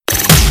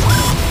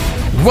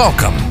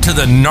Welcome to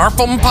the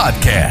NARPM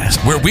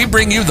Podcast, where we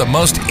bring you the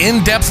most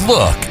in-depth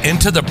look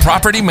into the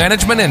property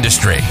management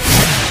industry.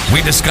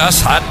 We discuss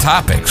hot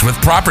topics with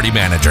property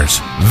managers,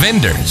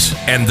 vendors,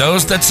 and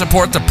those that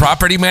support the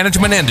property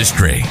management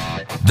industry.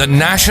 The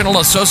National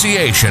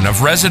Association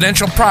of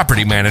Residential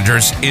Property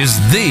Managers is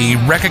the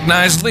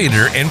recognized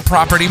leader in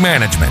property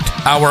management.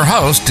 Our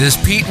host is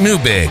Pete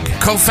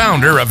Newbig,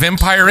 co-founder of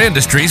Empire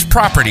Industries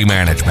Property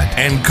Management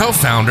and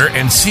co-founder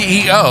and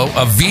CEO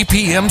of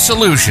VPM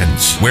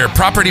Solutions, where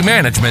property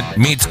management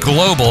meets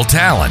global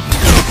talent.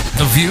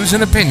 The views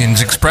and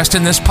opinions expressed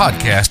in this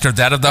podcast are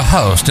that of the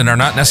host and are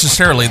not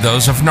necessarily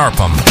those of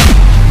NARPM.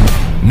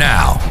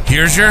 Now,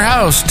 here's your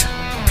host,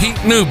 Pete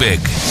Newbig.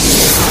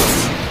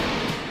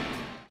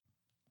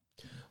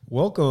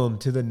 Welcome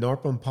to the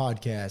NARPM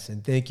Podcast,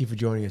 and thank you for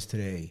joining us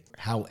today.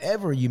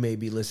 However you may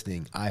be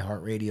listening,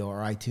 iHeartRadio or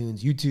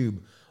iTunes,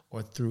 YouTube,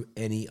 or through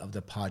any of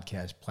the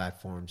podcast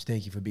platforms,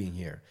 thank you for being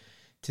here.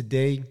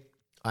 Today,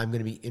 I'm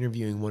going to be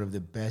interviewing one of the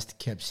best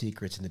kept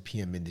secrets in the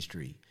PM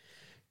industry.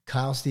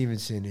 Kyle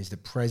Stevenson is the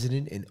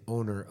president and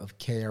owner of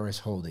KRS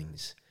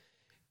Holdings.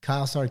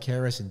 Kyle started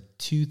KRS in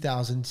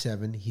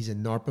 2007. He's a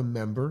NARPM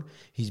member.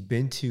 He's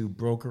been to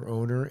broker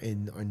owner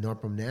in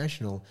NARPM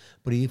National,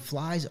 but he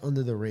flies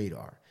under the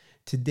radar.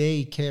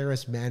 Today,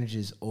 KRS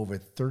manages over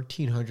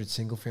 1,300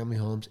 single-family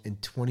homes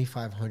and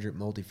 2,500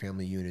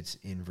 multifamily units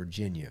in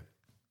Virginia.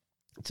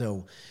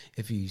 So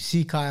if you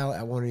see Kyle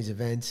at one of these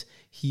events,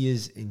 he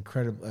is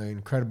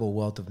incredible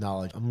wealth of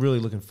knowledge. I'm really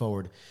looking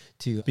forward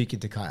to speaking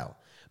to Kyle.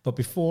 But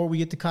before we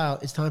get to Kyle,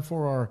 it's time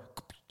for our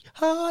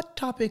hot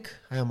topic.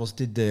 I almost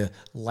did the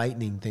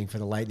lightning thing for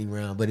the lightning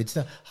round, but it's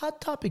the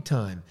hot topic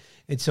time.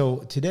 And so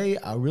today,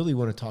 I really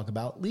want to talk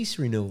about lease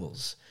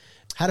renewals.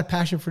 Had a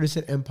passion for this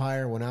at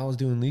Empire when I was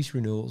doing lease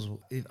renewals.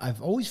 I've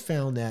always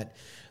found that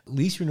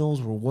lease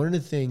renewals were one of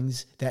the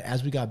things that,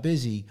 as we got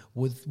busy,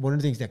 with one of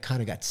the things that kind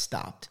of got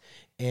stopped.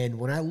 And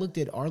when I looked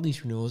at our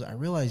lease renewals, I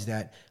realized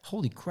that,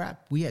 holy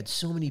crap, we had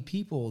so many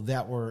people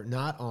that were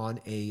not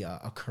on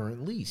a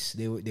current lease.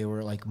 They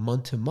were like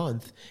month to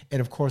month. And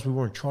of course, we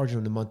weren't charging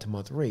them the month to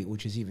month rate,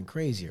 which is even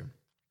crazier.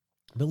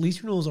 But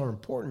lease renewals are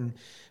important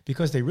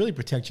because they really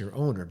protect your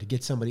owner to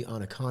get somebody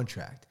on a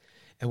contract.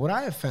 And what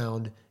I have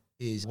found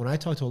is when I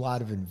talk to a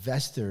lot of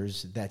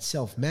investors that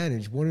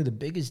self-manage, one of the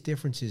biggest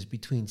differences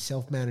between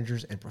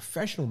self-managers and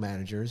professional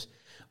managers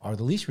are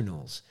the lease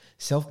renewals.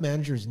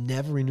 Self-managers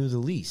never renew the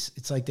lease.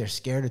 It's like they're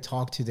scared to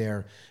talk to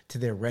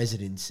their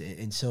residents.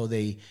 And so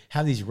they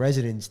have these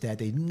residents that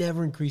they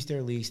never increase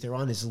their lease. They're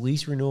on this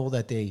lease renewal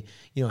that they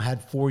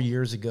had 4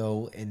 years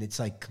ago, and it's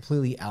like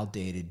completely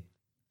outdated.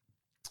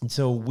 And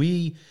so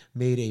we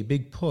made a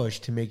big push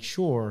to make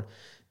sure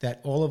that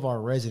all of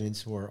our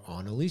residents were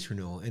on a lease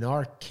renewal. And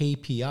our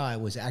KPI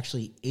was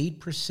actually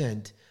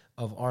 8%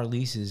 of our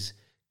leases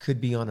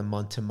could be on a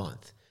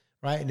month-to-month,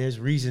 right? And there's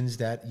reasons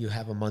that you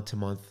have a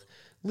month-to-month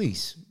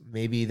lease.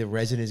 Maybe the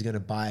resident is going to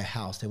buy a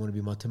house. They want to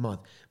be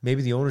month-to-month.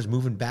 Maybe the owner's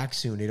moving back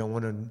soon. They don't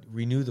want to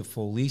renew the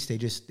full lease. They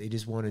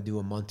just want to do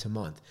a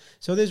month-to-month.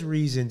 So there's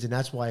reasons, and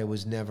that's why it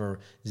was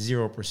never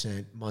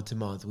 0%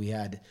 month-to-month. We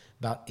had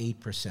about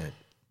 8%.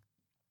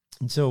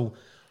 And so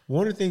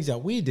one of the things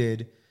that we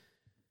did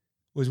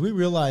was we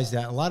realized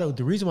that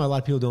the reason why a lot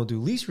of people don't do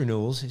lease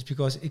renewals is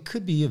because it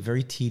could be a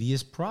very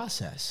tedious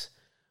process,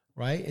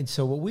 right? And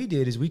so what we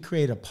did is we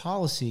created a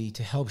policy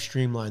to help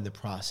streamline the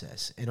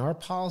process. And our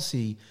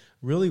policy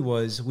really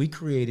was we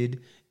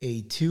created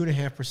a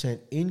 2.5%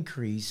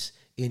 increase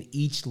in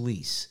each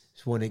lease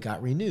when it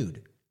got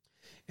renewed.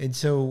 And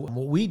so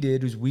what we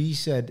did was we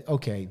said,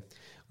 okay,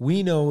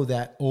 we know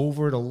that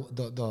over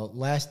the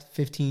last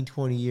 15,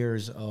 20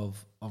 years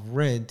of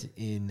rent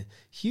in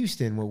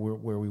Houston, where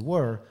we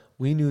were,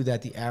 we knew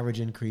that the average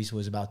increase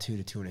was about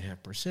 2 to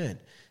 2.5%.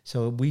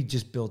 So we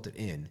just built it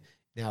in.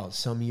 Now,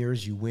 some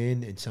years you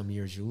win and some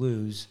years you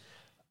lose.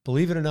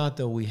 Believe it or not,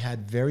 though, we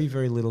had very,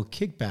 very little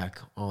kickback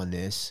on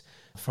this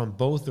from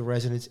both the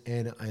residents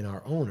and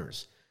our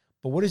owners.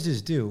 But what does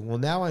this do? Well,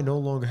 now I no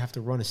longer have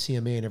to run a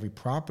CMA in every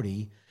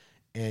property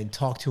and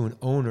talk to an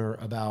owner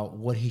about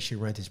what he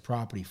should rent his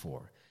property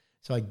for.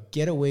 So I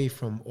get away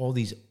from all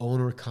these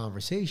owner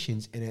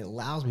conversations, and it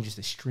allows me just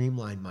to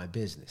streamline my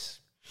business.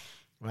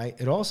 Right?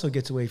 It also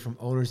gets away from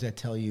owners that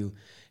tell you,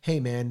 hey,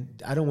 man,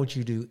 I don't want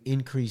you to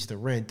increase the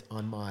rent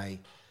on my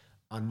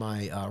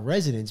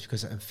residents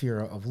because I'm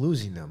fear of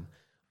losing them.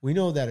 We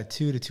know that a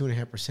 2 to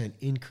 2.5%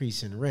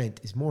 increase in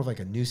rent is more of like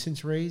a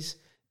nuisance raise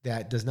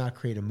that does not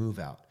create a move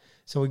out.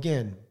 So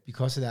again,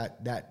 because of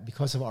that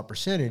because of our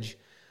percentage,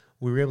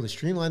 we were able to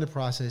streamline the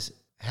process,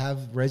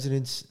 have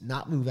residents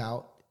not move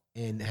out,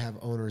 and have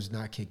owners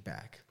not kick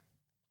back.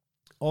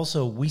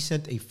 Also, we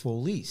sent a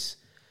full lease.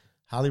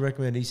 Highly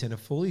recommend you send a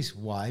full lease.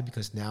 Why?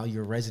 Because now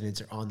your residents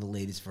are on the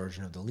latest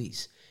version of the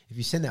lease. If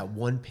you send that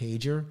one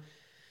pager,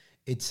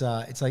 it's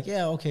like,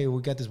 yeah, okay,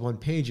 we got this one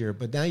pager,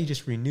 but now you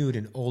just renewed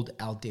an old,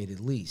 outdated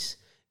lease.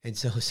 And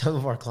so some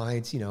of our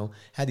clients,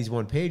 had these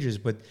one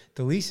pagers, but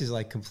the lease is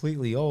like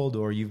completely old,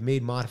 or you've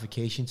made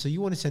modifications. So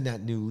you want to send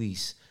that new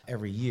lease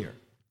every year.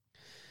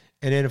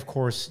 And then, of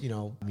course,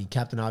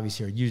 Captain Obvious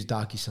here, use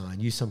DocuSign,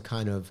 use some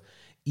kind of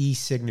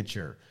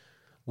e-signature.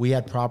 We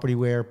had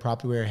PropertyWare.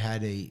 PropertyWare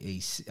had a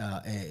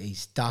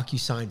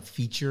DocuSign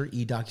feature,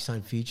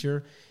 e-DocuSign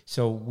feature.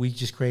 So we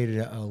just created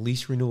a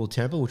lease renewal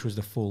template, which was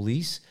the full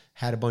lease,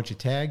 had a bunch of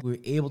tags. We were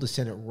able to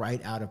send it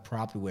right out of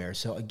PropertyWare.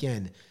 So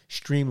again,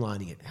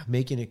 streamlining it,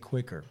 making it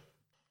quicker.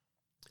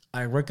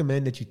 I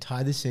recommend that you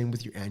tie this in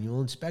with your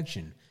annual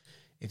inspection.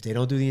 If they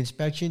don't do the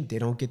inspection, they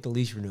don't get the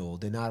lease renewal.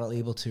 They're not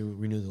able to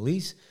renew the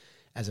lease.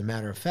 As a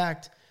matter of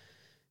fact,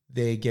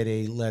 they get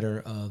a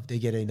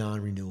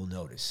non-renewal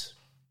notice.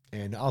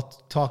 And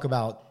I'll talk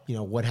about,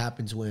 what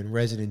happens when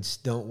residents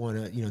don't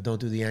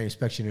do the annual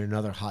inspection in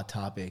another hot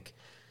topic.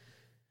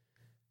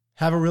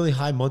 Have a really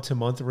high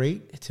month-to-month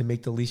rate to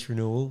make the lease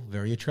renewal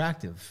very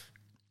attractive.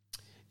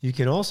 You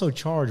can also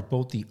charge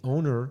both the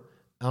owner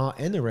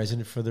and the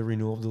resident for the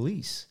renewal of the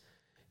lease.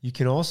 You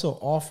can also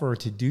offer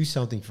to do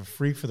something for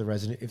free for the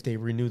resident if they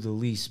renew the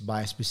lease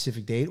by a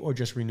specific date or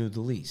just renew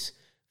the lease.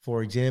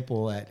 For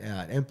example, at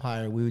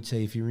Empire, we would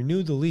say if you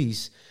renew the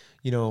lease,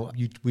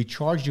 we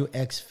charge you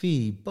X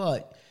fee,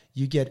 but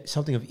you get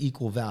something of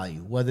equal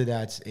value, whether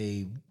that's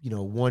a,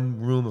 one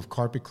room of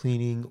carpet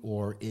cleaning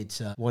or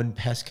it's one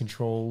pest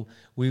control.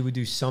 We would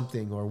do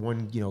something, or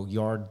one,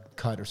 yard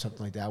cut or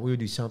something like that. We would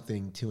do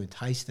something to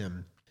entice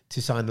them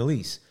to sign the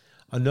lease.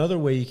 Another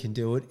way you can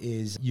do it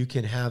is you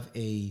can have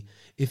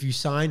if you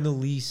sign the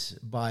lease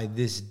by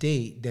this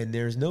date, then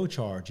there's no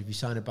charge. If you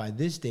sign it by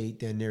this date,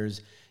 then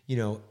there's,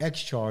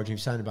 X charge. If you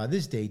sign it by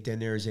this date, then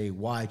there's a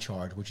Y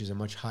charge, which is a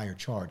much higher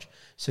charge.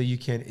 So you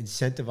can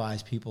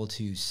incentivize people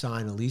to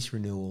sign a lease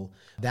renewal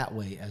that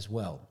way as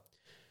well.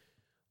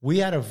 We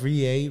had a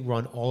VA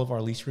run all of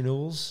our lease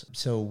renewals.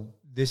 So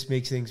this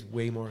makes things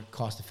way more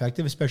cost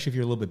effective, especially if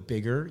you're a little bit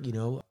bigger,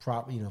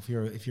 if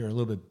you're a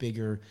little bit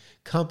bigger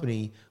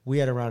company. We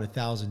had around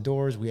 1,000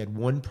 doors. We had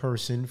one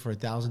person for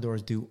 1,000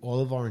 doors do all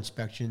of our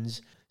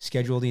inspections,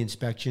 schedule the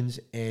inspections,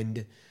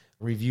 and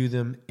review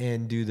them,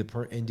 and do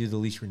the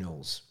lease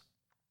renewals.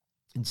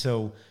 And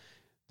so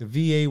the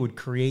VA would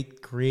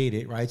create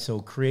it, right? So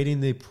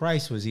creating the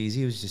price was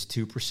easy. It was just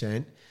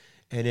 2%.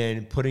 And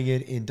then putting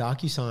it in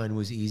DocuSign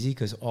was easy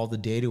because all the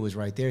data was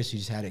right there. So you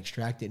just had to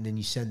extract it, and then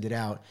you send it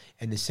out.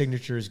 And the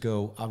signatures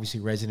go,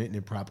 obviously, resident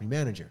and property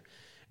manager.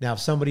 Now, if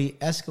somebody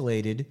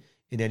escalated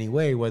in any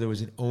way, whether it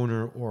was an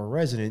owner or a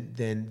resident,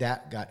 then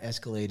that got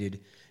escalated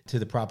to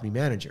the property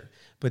manager.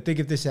 But think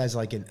of this as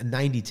like a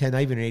 90-10,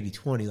 not even an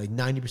 80-20. Like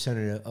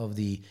 90% of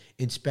the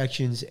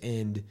inspections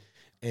and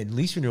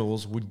lease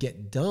renewals would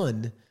get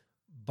done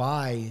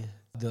by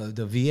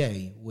the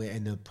VA,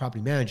 and the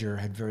property manager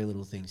had very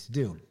little things to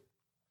do.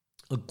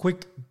 A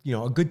quick,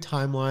 a good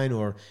timeline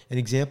or an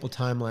example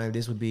timeline of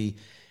this would be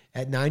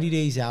at 90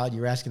 days out,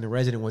 you're asking the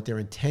resident what their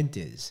intent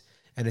is.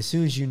 And as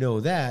soon as you know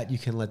that, you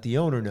can let the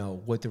owner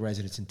know what the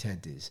resident's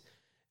intent is.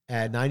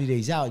 At 90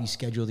 days out, you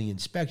schedule the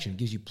inspection. It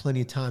gives you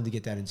plenty of time to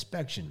get that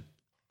inspection.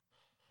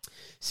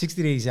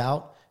 60 days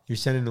out, you're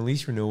sending the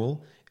lease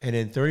renewal. And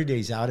then 30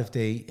 days out, if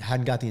they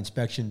hadn't got the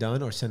inspection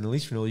done or send the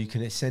lease renewal, you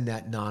can send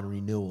that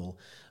non-renewal.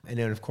 And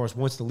then, of course,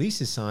 once the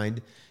lease is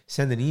signed,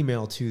 send an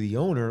email to the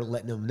owner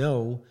letting them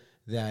know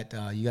that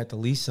you got the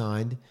lease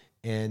signed,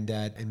 and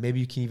maybe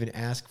you can even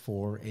ask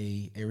for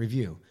a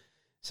review.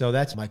 So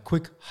that's my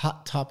quick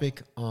hot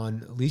topic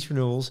on lease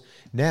renewals.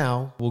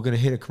 Now we're going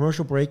to hit a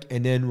commercial break,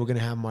 and then we're going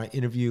to have my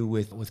interview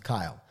with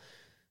Kyle.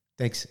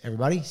 Thanks,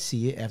 everybody. See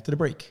you after the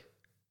break.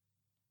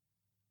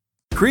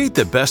 Create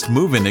the best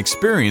move-in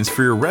experience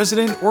for your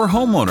resident or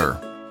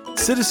homeowner.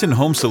 Citizen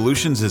Home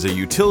Solutions is a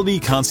utility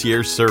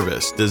concierge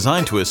service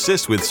designed to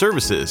assist with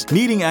services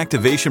needing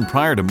activation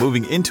prior to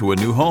moving into a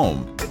new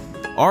home.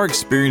 Our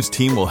experienced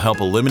team will help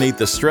eliminate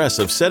the stress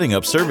of setting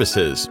up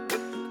services.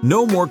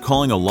 No more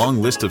calling a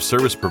long list of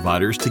service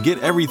providers to get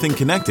everything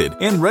connected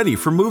and ready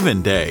for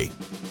move-in day.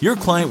 Your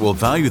client will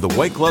value the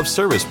white glove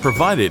service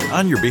provided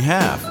on your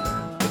behalf.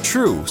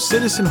 True,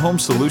 Citizen Home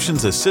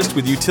Solutions assist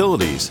with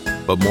utilities,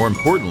 but more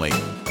importantly,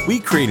 we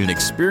create an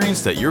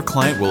experience that your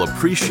client will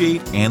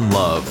appreciate and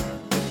love.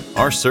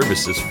 Our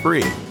service is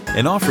free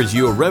and offers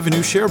you a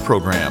revenue share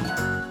program.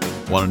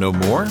 Want to know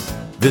more?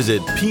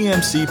 Visit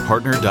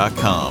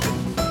pmcpartner.com.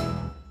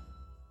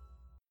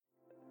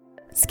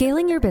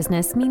 Scaling your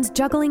business means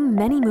juggling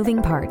many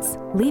moving parts,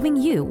 leaving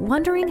you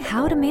wondering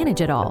how to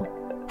manage it all.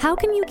 How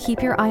can you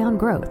keep your eye on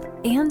growth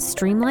and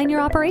streamline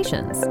your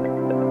operations?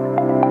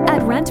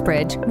 At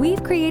RentBridge,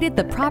 we've created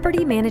the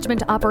Property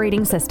Management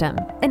Operating System,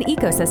 an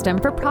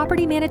ecosystem for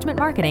property management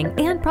marketing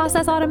and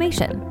process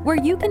automation, where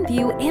you can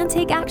view and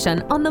take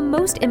action on the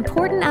most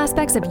important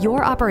aspects of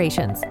your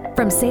operations,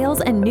 from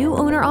sales and new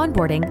owner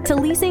onboarding to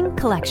leasing,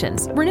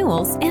 collections,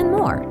 renewals, and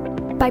more.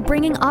 By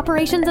bringing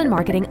operations and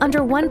marketing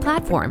under one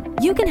platform,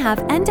 you can have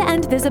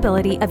end-to-end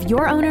visibility of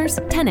your owners,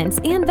 tenants,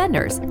 and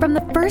vendors from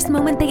the first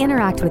moment they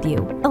interact with you,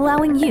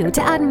 allowing you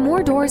to add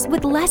more doors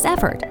with less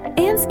effort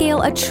and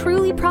scale a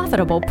truly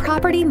profitable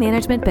property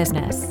management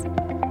business.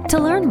 To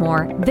learn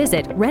more,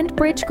 visit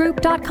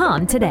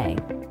rentbridgegroup.com today.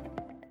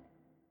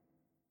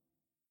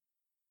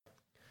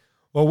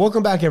 Well,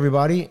 welcome back,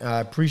 everybody.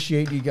 I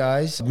appreciate you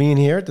guys being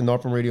here at the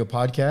NARPM Radio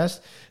Podcast.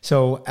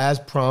 So, as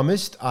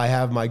promised, I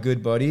have my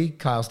good buddy,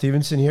 Kyle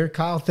Stevenson here.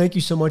 Kyle, thank you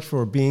so much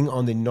for being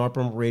on the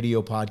NARPM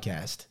Radio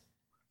Podcast.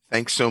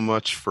 Thanks so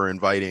much for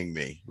inviting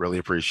me. Really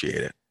appreciate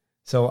it.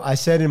 So, I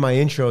said in my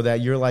intro that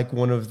you're like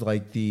one of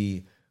like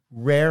the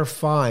rare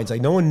finds.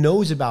 Like no one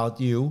knows about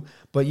you,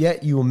 but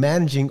yet you are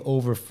managing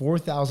over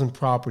 4,000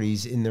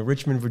 properties in the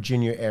Richmond,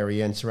 Virginia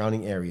area and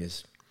surrounding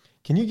areas.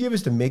 Can you give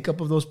us the makeup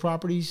of those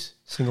properties?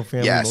 Single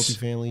family,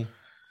 multifamily?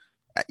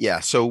 Yeah.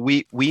 So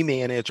we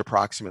manage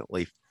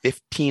approximately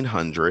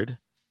 1,500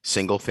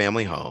 single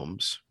family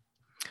homes,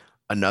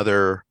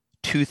 another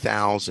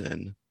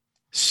 2,000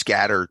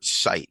 scattered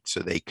sites. So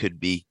they could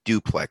be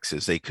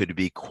duplexes, they could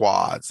be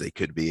quads, they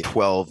could be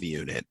 12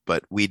 unit,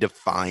 but we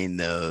define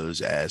those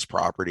as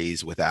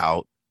properties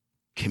without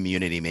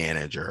community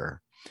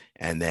manager.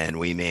 And then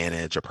we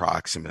manage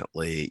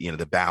approximately,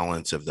 the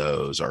balance of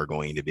those are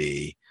going to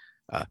be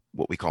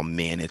what we call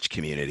managed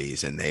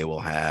communities, and they will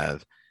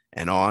have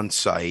an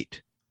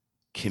on-site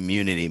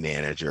community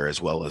manager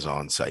as well as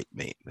on-site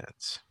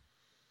maintenance.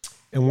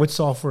 And what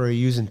software are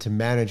you using to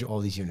manage all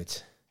these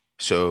units?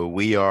 So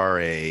we are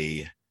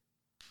a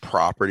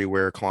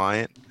PropertyWare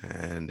client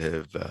and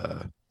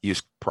have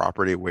used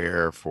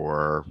PropertyWare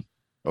for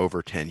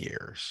over 10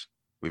 years.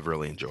 We've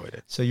really enjoyed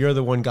it. So you're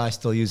the one guy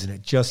still using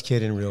it. Just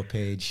kidding,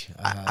 RealPage.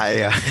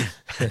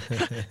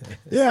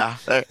 Yeah.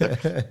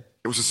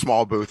 It was a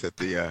small booth at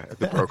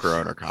the broker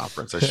owner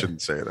conference. I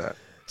shouldn't say that.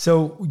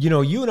 So,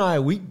 you and I,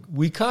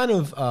 we kind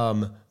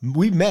of,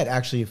 we met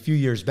actually a few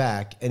years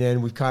back, and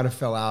then we kind of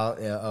fell out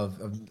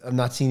of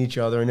not seeing each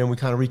other. And then we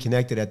kind of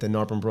reconnected at the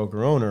NARPM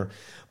broker owner.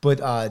 But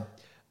I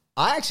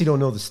actually don't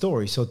know the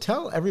story. So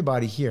tell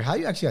everybody here how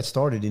you actually got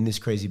started in this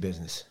crazy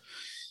business.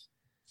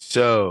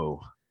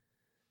 So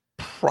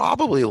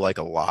probably like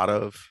a lot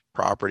of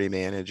property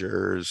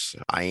managers,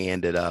 I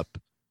ended up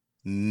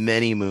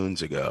many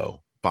moons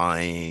ago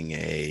buying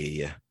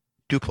a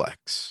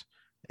duplex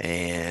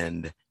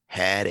and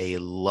had a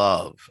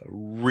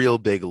real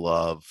big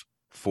love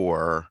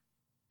for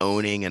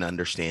owning and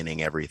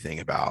understanding everything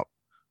about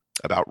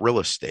real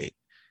estate.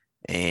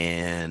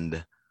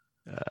 And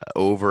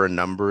over a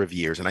number of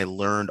years, and I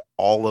learned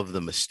all of the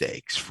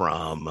mistakes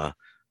from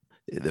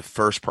the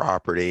first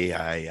property.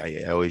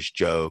 I always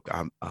joke,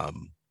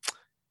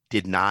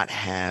 did not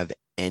have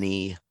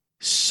any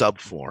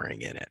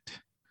subflooring in it.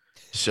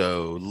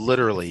 So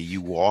literally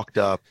you walked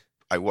up,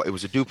 it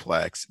was a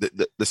duplex.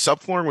 The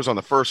subflooring was on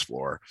the first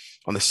floor.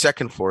 On the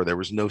second floor, there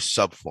was no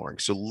subflooring.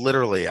 So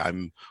literally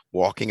I'm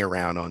walking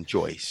around on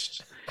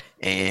joists,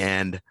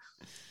 and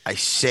I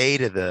say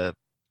to the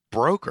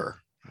broker,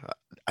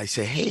 I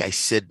say, hey, I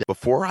said,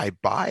 before I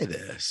buy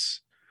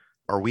this,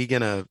 are you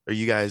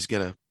guys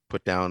going to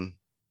put down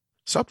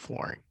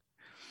subflooring?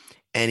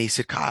 And he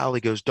said, Kyle,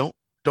 he goes, don't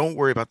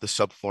worry about the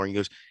subflooring. He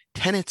goes,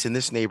 tenants in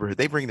this neighborhood,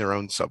 they bring their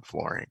own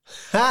subflooring.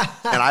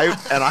 and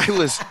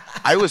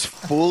I was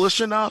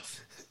foolish enough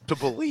to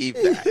believe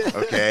that.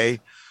 Okay.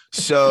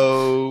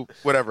 So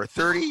whatever,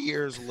 30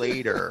 years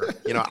later,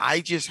 I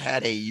just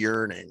had a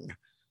yearning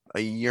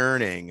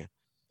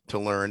to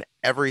learn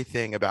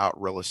everything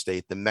about real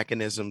estate, the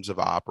mechanisms of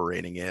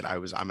operating it.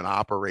 I'm an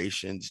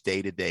operations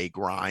day-to-day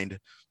grind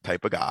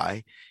type of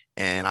guy.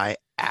 And I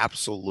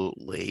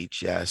absolutely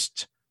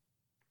just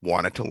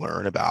wanted to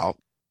learn about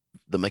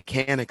the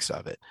mechanics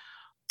of it.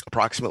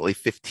 Approximately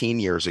 15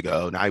 years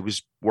ago, and I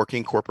was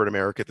working corporate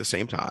America at the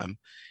same time.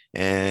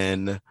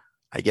 And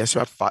I guess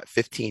about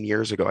 15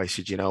 years ago, I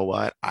said, you know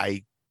what?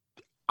 I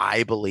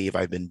believe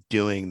I've been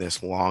doing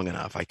this long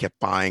enough. I kept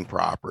buying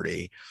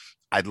property.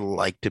 I'd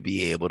like to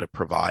be able to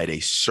provide a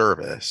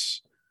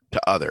service to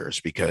others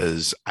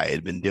because I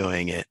had been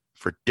doing it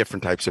for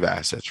different types of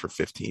assets for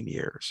 15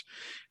 years.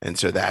 And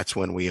so that's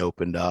when we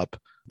opened up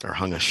or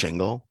hung a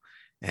shingle.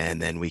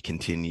 And then we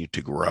continued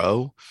to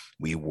grow.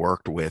 We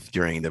worked with,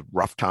 during the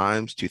rough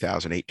times,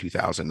 2008,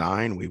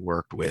 2009, we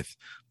worked with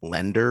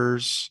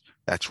lenders.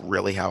 That's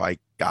really how I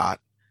got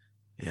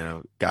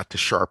to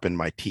sharpen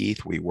my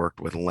teeth. We worked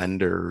with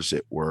lenders.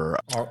 It were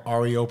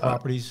REO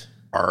properties.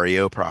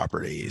 REO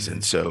properties. Mm-hmm.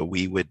 And so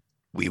we would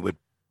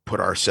put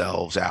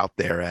ourselves out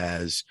there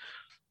as,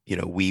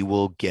 we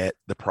will get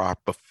the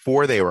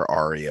before they were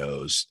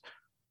REOs.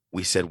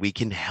 We said we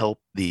can help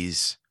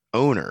these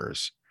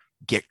owners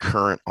get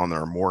current on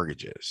their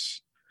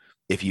mortgages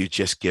if you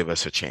just give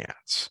us a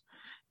chance.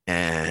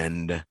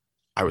 And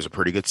I was a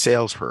pretty good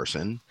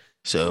salesperson.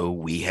 So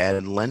we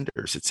had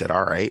lenders that said,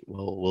 all right,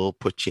 well, we'll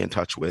put you in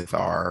touch with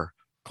our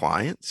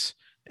clients.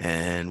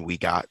 And we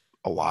got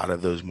a lot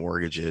of those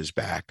mortgages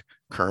back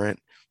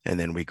current. And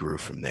then we grew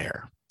from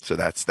there. So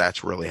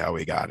that's really how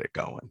we got it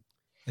going.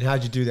 And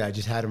how'd you do that?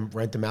 Just had them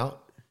rent them out?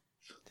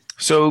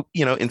 So,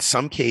 in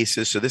some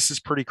cases, so this is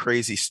pretty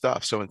crazy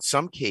stuff. So in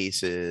some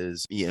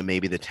cases,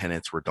 maybe the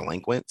tenants were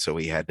delinquent, so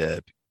we had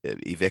to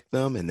evict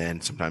them. And then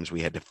sometimes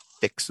we had to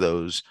fix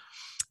those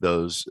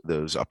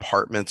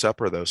apartments up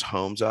or those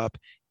homes up.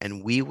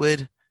 And we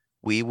would,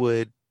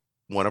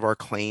 one of our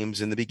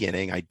claims in the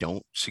beginning, I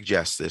don't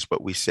suggest this,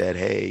 but we said,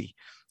 hey,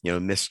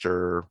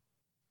 Mr.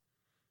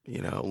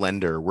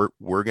 Lender,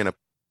 we're going to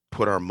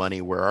put our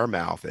money where our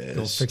mouth is.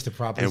 Go fix the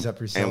properties up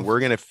yourself. And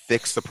we're going to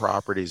fix the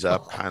properties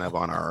up kind of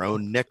on our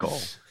own nickel.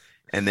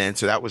 And then,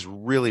 so that was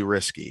really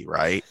risky.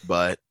 Right.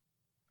 But,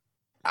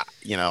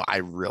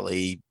 I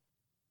really,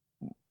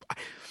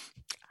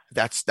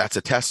 that's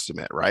a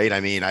testament, right? I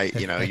mean,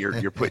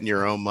 you're putting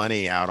your own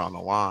money out on the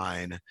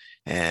line,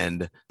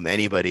 and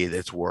anybody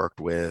that's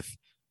worked with,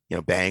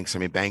 banks,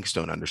 banks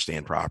don't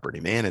understand property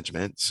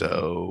management.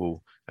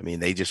 So,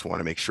 they just want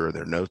to make sure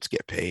their notes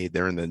get paid.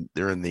 They're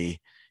in the,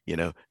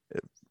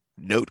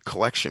 note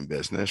collection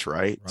business,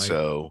 right?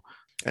 So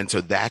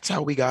that's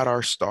how we got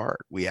our start.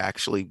 We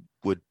actually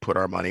would put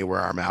our money where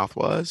our mouth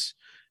was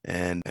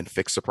and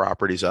fix the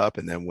properties up.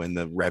 And then when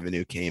the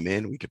revenue came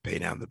in, we could pay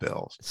down the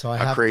bills. So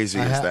how crazy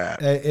is that?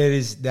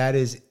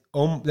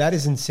 That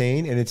is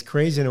insane. And it's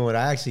crazy. And what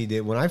I actually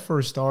did when I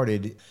first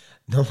started,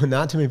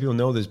 not too many people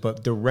know this,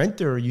 but the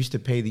renter used to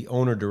pay the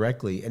owner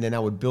directly, and then I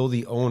would bill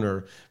the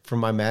owner for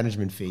my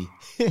management fee.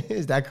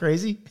 Is that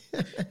crazy?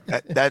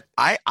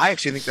 I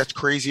actually think that's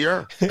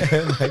crazier.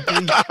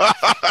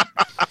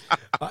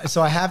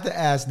 So I have to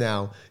ask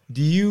now,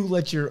 do you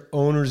let your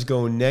owners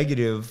go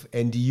negative,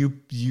 and do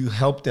you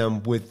help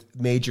them with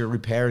major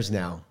repairs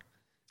now?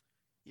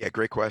 Yeah,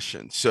 great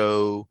question.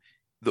 So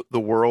the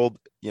world,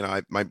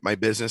 my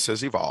business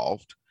has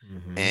evolved,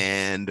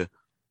 and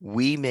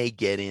we may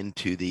get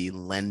into the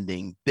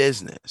lending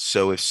business.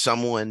 So if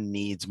someone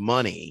needs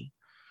money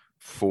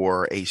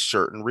for a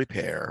certain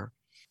repair,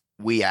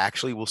 we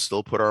actually will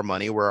still put our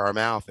money where our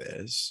mouth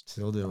is.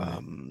 Still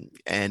doing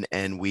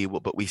and we will,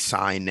 but we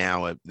sign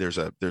now. There's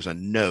a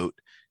note,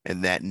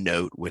 and that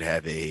note would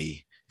have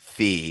a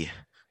fee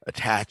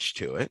attached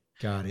to it.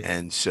 Got it.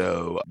 And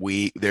so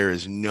there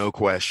is no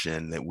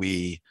question that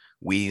we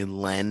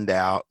lend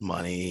out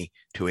money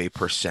to a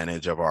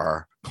percentage of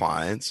our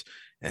clients.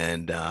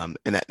 And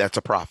that's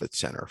a profit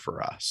center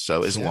for us.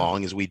 So as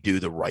long as we do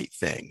the right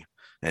thing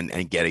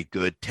and get a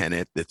good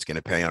tenant that's going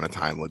to pay on a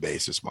timely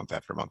basis, month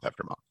after month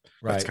after month.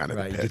 Right, that's kind of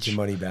the pitch. Get your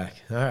money back.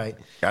 All right.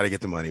 Got to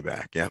get the money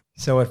back. Yeah.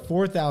 So at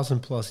 4,000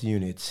 plus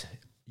units,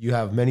 you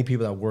have many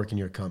people that work in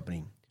your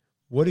company.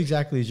 What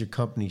exactly is your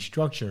company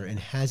structure, and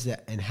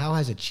how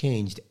has it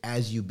changed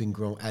as you've been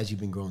growing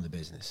the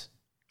business?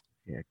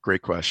 Yeah,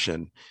 great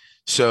question.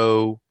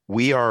 So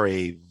we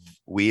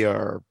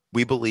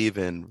believe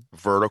in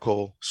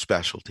vertical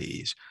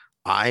specialties.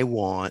 I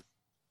want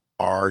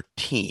our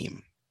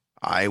team,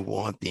 I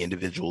want the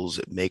individuals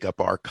that make up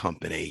our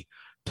company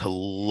to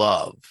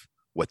love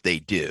what they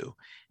do.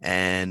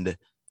 And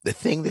the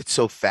thing that's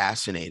so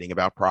fascinating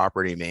about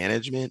property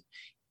management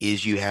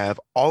is you have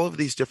all of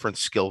these different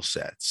skill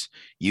sets.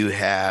 You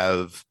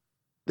have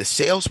the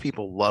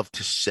salespeople love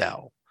to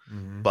sell,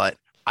 but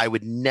I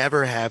would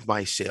never have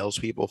my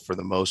salespeople, for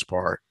the most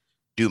part,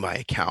 do my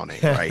accounting,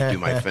 right? Do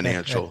my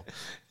financial,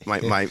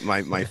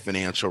 my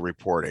financial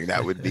reporting.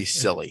 That would be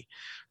silly,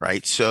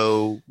 right?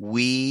 So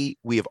we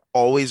have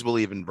always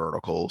believed in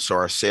vertical. So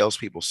our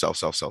salespeople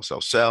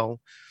sell.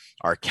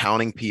 Our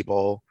accounting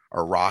people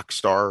are rock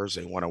stars.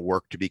 They want to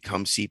work to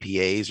become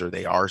CPAs, or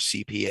they are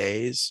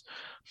CPAs.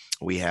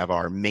 We have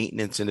our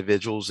maintenance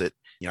individuals that,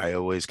 I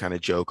always kind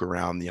of joke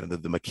around,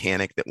 the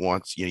mechanic that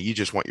wants, you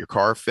just want your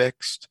car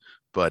fixed,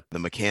 but the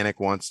mechanic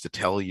wants to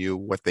tell you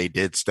what they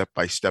did step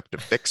by step to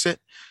fix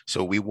it.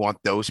 So we want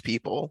those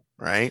people,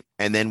 right?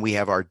 And then we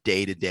have our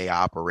day-to-day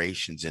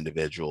operations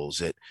individuals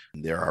that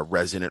there are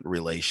resident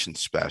relations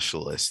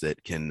specialists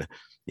that can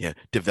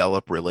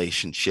develop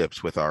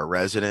relationships with our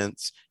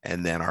residents,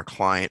 and then our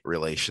client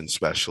relations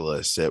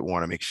specialists that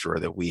want to make sure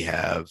that we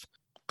have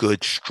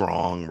good,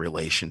 strong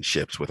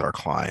relationships with our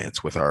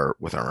clients, with our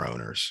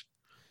owners.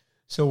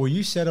 So were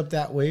you set up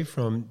that way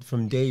from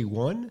day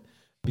one?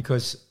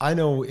 Because I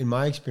know in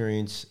my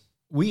experience,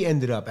 we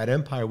ended up at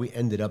Empire,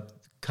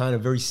 kind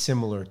of very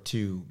similar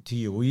to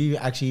you. We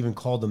actually even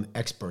called them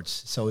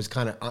experts. So it's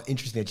kind of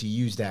interesting that you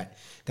use that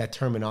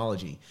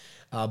terminology.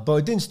 But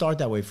it didn't start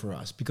that way for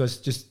us, because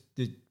to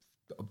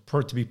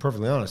be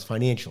perfectly honest,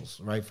 financials,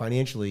 right?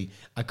 Financially,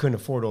 I couldn't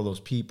afford all those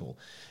people.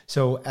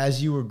 So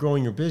as you were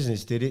growing your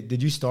business,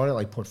 did you start it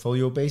like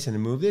portfolio based and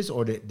then move this,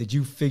 or did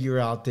you figure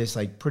out this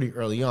like pretty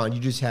early on?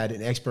 You just had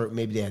an expert,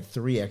 maybe they had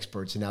 3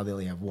 experts, and now they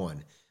only have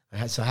 1.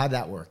 So how'd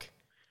that work?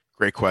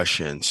 Great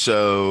question.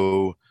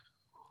 So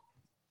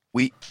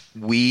we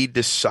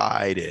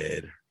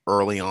decided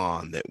early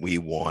on that we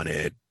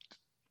wanted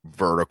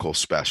vertical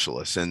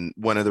specialists. And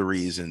one of the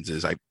reasons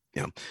is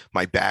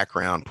my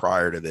background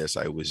prior to this,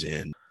 I was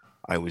in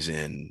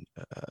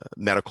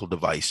medical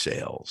device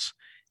sales,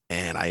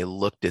 and I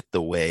looked at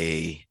the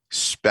way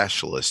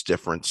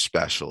different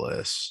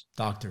specialists,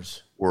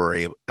 doctors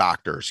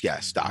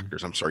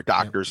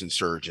and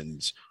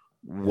surgeons,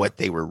 what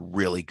they were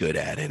really good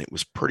at. And it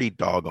was pretty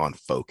doggone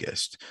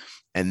focused.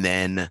 And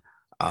then,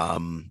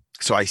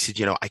 so I said,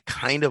 I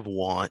kind of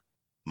want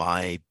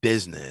my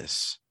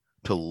business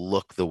to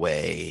look the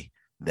way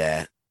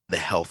that the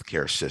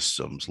healthcare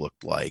systems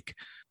looked like,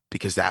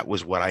 because that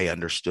was what I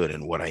understood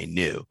and what I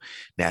knew.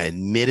 Now,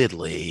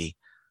 admittedly,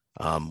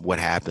 What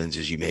happens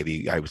is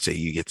I would say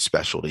you get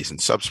specialties and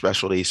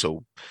subspecialties.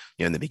 So,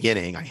 in the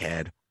beginning, I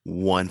had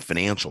one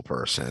financial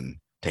person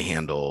to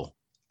handle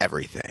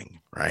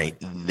everything, right?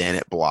 Then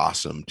it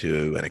blossomed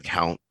to an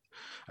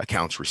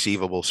accounts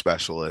receivable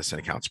specialist, an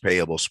accounts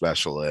payable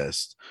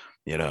specialist,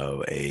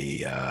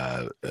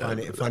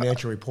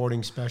 Financial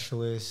reporting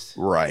specialist.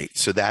 right.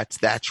 So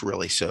that's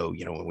really, so,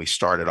 when we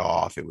started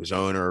off, it was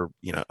owner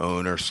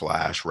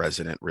slash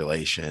resident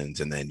relations,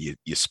 and then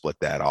you split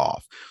that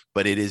off.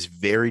 But it is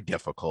very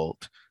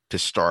difficult to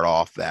start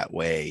off that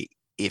way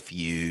if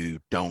you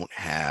don't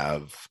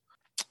have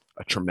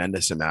a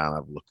tremendous amount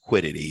of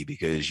liquidity,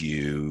 because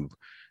you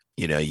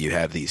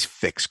have these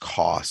fixed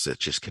costs that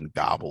just can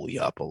gobble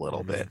you up a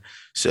little bit.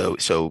 So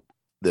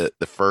the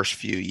first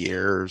few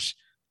years,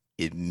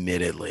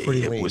 admittedly,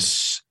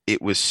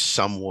 it was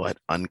somewhat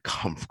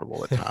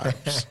uncomfortable at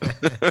times.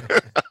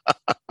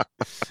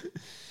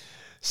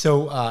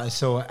 So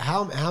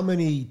how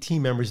many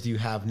team members do you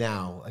have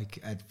now, like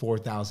at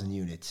 4,000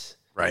 units?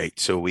 Right.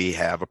 So we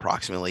have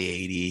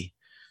approximately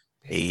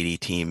 80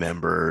 team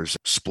members,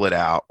 split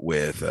out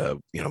with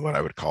what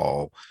I would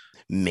call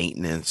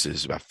maintenance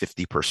is about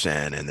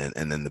 50%,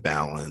 and then the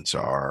balance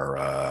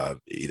are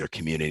either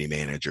community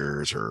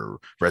managers or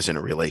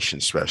resident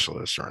relations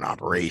specialists or an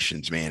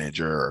operations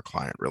manager or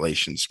client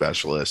relations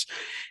specialist.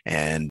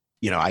 And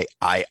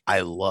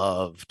I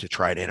love to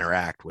try to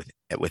interact with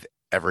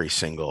every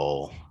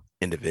single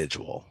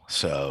individual.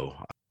 So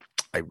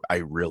I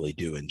really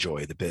do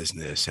enjoy the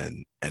business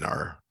and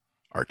our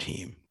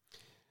team.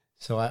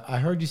 So I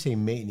heard you say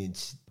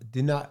maintenance.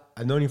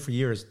 I've known you for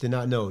years, did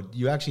not know. Do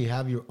you actually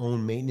have your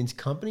own maintenance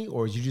company,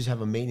 or do you just have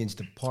a maintenance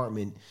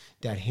department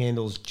that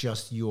handles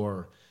just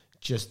your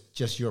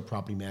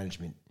property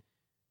management?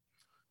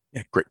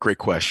 Yeah, great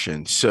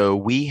question. So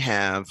we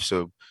have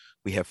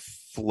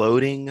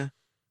floating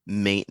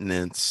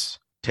maintenance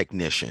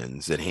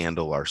technicians that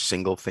handle our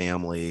single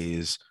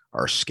families,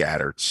 our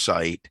scattered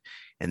site,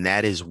 and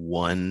that is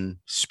one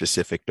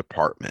specific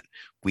department.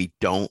 We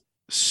don't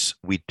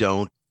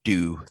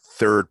do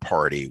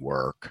third-party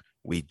work.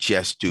 We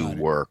just do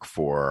work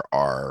for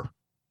our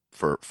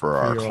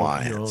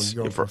clients,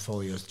 your own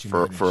portfolios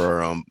for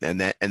our own,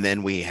 and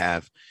then we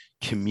have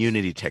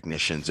community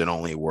technicians that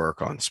only work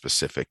on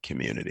specific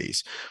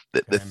communities.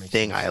 The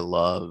thing sense. I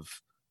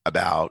love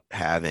about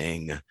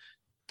having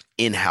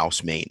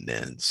in-house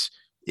maintenance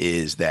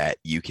is that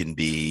you can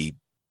you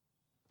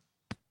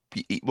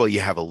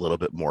have a little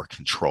bit more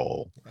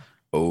control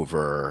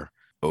over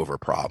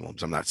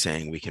problems. I'm not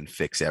saying we can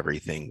fix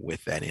everything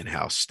with that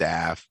in-house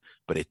staff,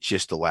 but it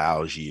just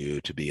allows you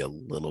to be a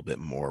little bit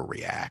more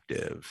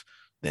reactive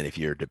than if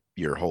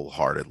you're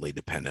wholeheartedly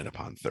dependent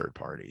upon third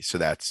parties. So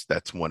that's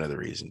one of the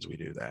reasons we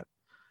do that.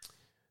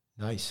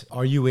 Nice.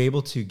 Are you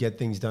able to get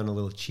things done a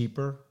little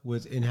cheaper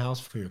with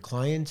in-house for your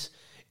clients?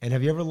 And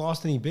have you ever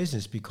lost any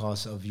business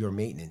because of your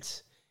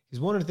maintenance?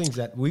 Because one of the things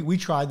that we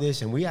tried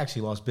this, and we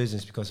actually lost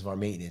business because of our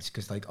maintenance.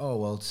 Because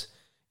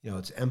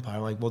it's Empire.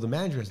 I'm like, well, the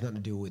manager has nothing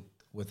to do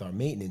with our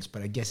maintenance,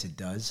 but I guess it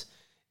does.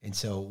 And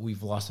so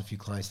we've lost a few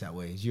clients that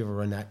way. Did you ever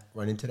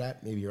run into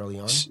that maybe early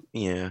on?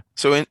 Yeah.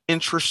 So an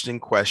interesting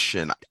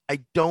question.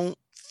 I don't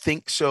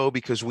think so,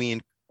 because we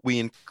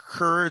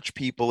encourage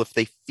people, if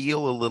they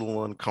feel a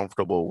little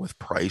uncomfortable with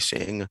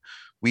pricing,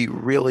 we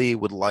really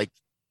would like,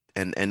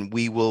 and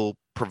we will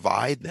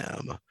provide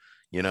them,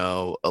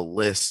 a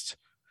list,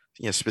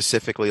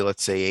 specifically,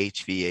 let's say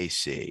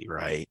HVAC,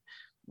 right?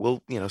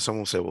 Someone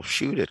will say, well,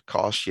 shoot, it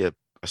costs you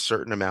a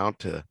certain amount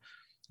to,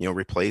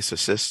 replace a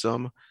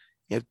system.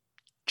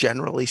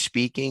 Generally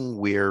speaking,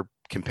 we're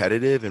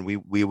competitive, and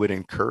we would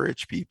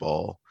encourage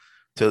people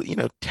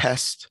to,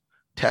 test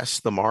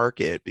the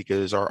market,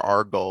 because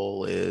our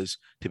goal is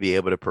to be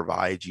able to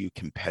provide you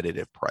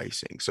competitive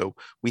pricing. So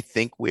we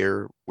think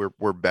we're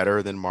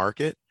better than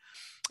market.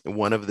 And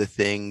one of the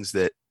things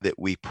that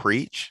we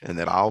preach, and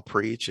that I'll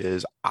preach,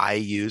 is I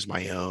use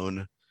my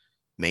own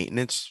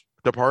maintenance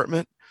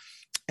department.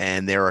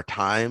 And there are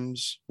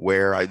times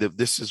where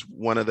this is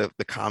one of the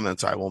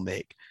comments I will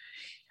make.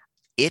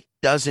 It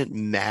doesn't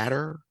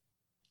matter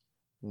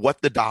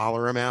what the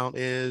dollar amount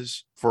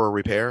is for a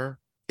repair.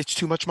 It's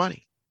too much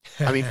money.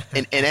 I mean,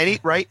 and any,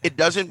 right.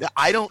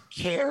 I don't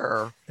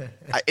care.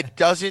 It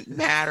doesn't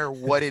matter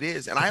what it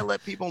is. And I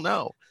let people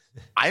know,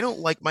 I don't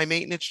like my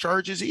maintenance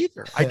charges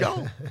either. I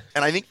don't.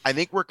 And I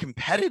think we're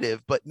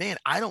competitive, but man,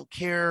 I don't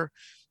care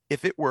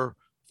if it were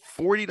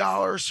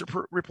 $40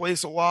 to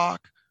replace a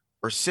lock,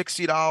 or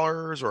 $60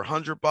 or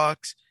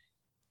 $100.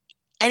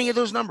 Any of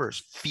those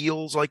numbers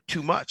feels like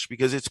too much,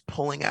 because it's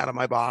pulling out of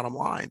my bottom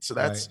line. So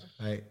that's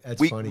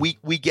funny.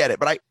 We get it.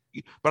 But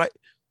I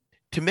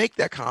to make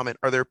that comment,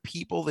 are there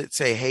people that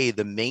say, hey,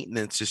 the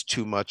maintenance is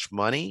too much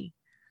money?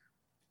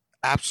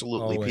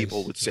 Absolutely. Always.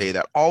 People would say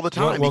that all the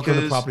time. Welcome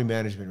to property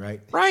management,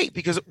 right? Right.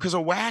 Because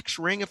a wax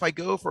ring, if I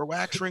go for a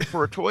wax ring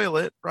for a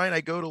toilet, right,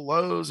 I go to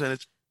Lowe's and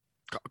it's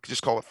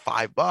just call it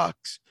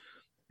 $5,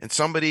 and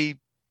somebody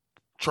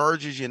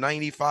charges you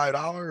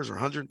 $95 or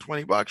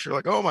 $120, you're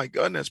like, oh my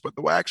goodness, but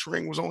the wax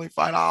ring was only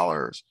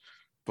 $5.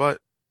 But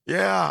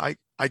yeah,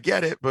 I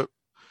get it, but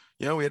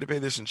we had to pay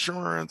this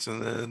insurance,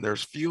 and then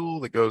there's fuel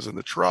that goes in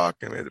the truck,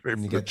 and we had to pay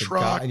And you for the got the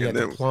truck, guy, and you and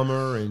got then the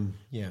plumber, and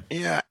yeah.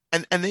 yeah,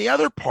 and the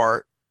other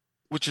part,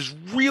 which is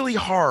really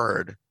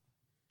hard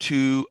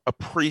to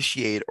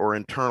appreciate or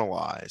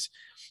internalize,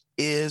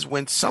 is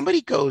when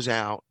somebody goes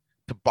out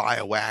to buy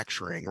a wax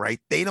ring,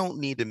 right? They don't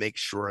need to make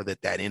sure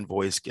that that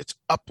invoice gets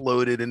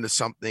uploaded into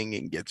something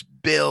and gets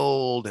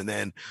billed, and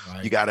then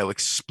Right. you got to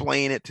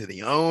explain it to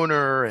the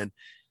owner, and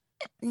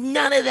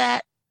none of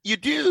that you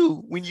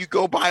do when you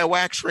go buy a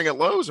wax ring at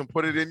Lowe's and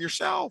put it in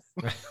yourself.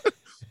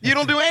 You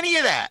don't do any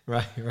of that.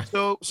 Right. Right.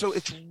 So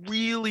it's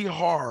really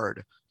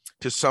hard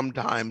to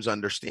sometimes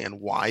understand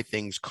why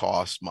things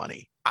cost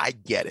money. I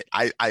get it.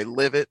 I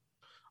live it.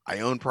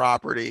 I own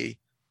property.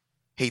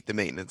 Hate the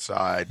maintenance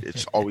side.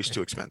 It's always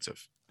too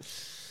expensive.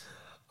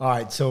 All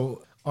right.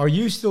 So are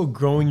you still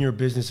growing your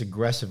business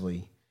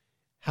aggressively?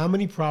 How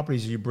many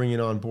properties are you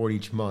bringing on board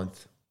each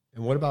month?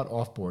 And what about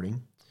offboarding?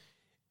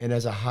 And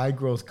as a high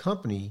growth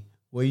company,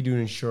 what do you do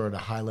to ensure a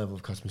high level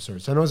of customer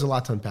service? I know there's a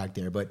lot to unpack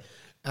there, but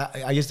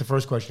I guess the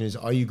first question is,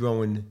 are you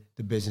growing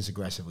the business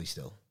aggressively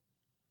still?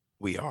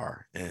 We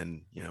are,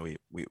 and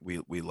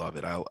we love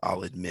it.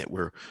 I'll admit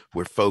we're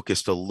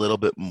focused a little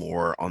bit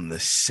more on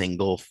the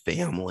single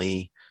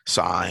family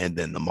side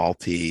than the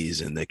multis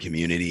and the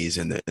communities,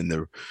 and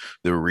the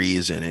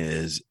reason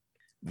is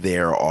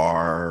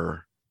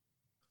there's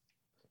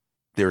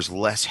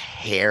less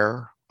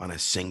hair on a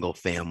single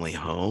family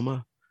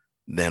home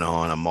than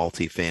on a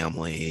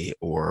multifamily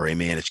or a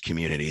managed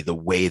community, the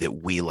way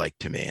that we like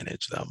to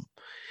manage them.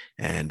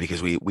 And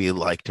because we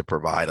like to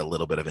provide a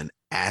little bit of an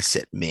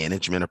asset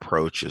management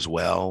approach as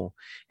well.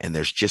 And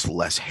there's just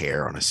less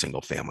hair on a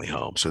single family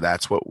home. So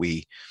that's what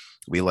we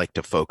like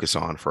to focus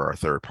on for our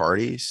third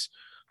parties.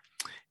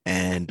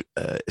 And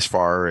as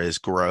far as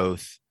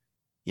growth,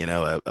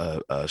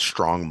 a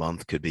strong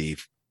month could be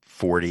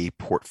 40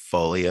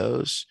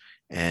 portfolios.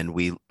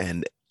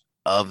 And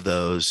of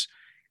those,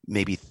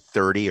 maybe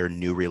 30 are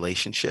new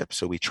relationships.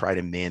 So we try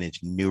to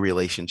manage new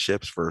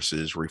relationships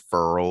versus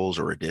referrals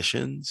or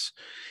additions.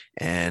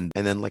 And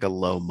then like a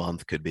low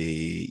month could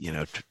be,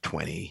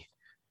 20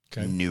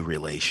 new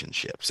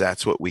relationships.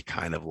 That's what we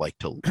kind of like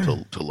to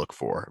look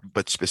for.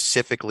 But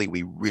specifically,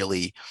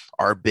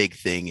 our big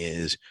thing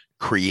is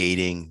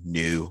creating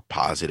new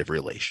positive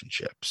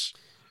relationships.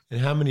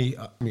 And how many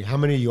are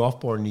you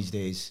offboarding these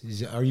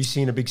days? Are you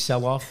seeing a big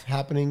sell-off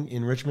happening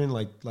in Richmond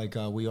like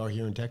we are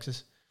here in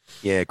Texas?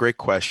 Yeah, great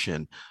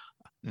question.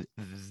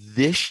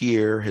 This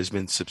year has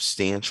been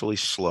substantially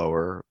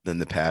slower than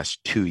the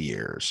past 2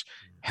 years.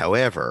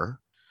 However,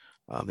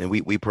 and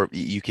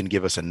you can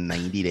give us a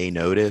 90-day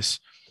notice.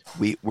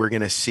 We're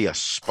going to see a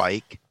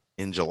spike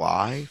in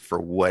July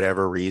for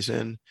whatever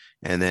reason,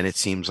 and then it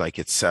seems like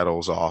it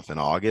settles off in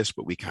August.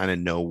 But we kind of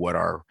know what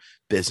our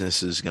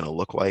business is going to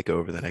look like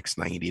over the next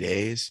 90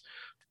 days.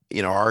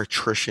 Our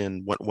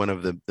attrition, one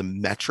of the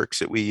metrics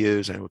that we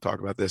use, and we'll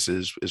talk about this,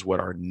 is what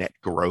our net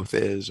growth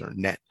is, or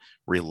net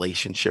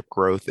relationship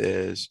growth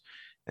is.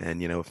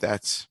 And, if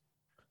that's,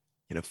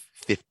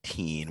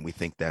 15, we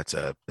think that's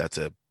a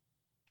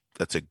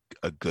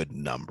good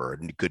number, a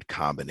good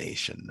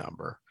combination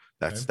number.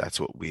 That's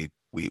what we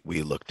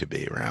look to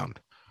be around.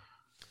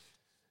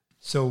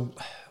 So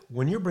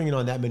when you're bringing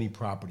on that many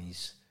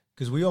properties,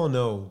 because we all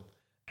know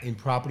in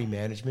property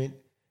management,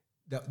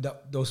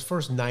 those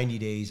first 90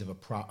 days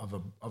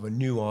of a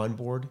new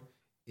onboard,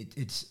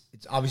 it's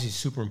obviously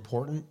super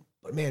important,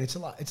 but man, it's a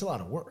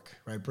lot of work,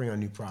 right? Bring on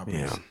new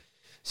properties. Yeah.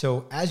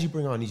 So as you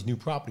bring on these new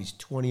properties,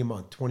 20 a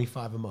month,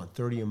 25 a month,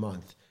 30 a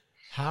month,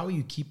 how are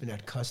you keeping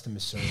that customer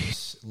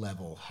service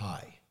level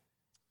high?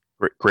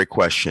 Great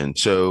question.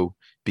 So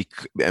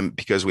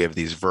because we have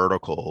these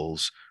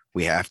verticals,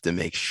 we have to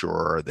make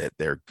sure that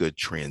they're good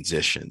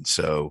transitions.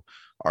 So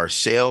our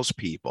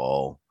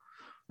salespeople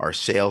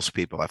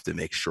have to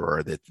make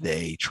sure that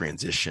they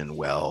transition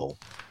well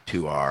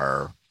to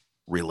our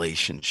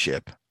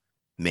relationship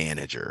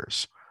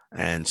managers.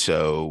 And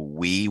so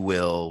we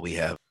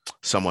have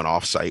someone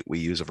offsite. We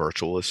use a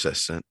virtual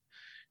assistant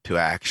to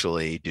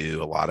actually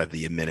do a lot of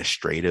the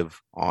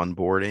administrative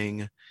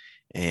onboarding.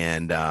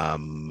 And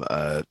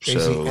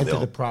basically enter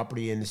the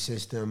property in the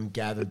system,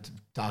 gather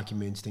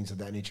documents, things of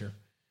that nature.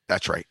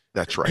 That's right.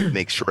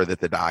 Make sure that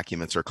the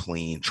documents are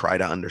clean. Try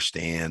to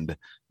understand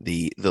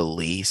the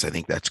lease. I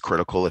think that's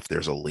critical if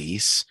there's a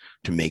lease,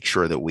 to make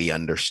sure that we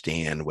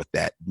understand what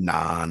that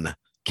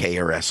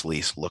non-KRS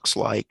lease looks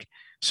like,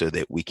 so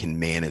that we can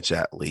manage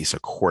that lease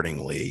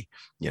accordingly,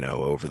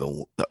 over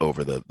the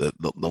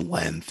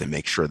length, and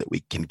make sure that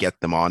we can get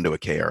them onto a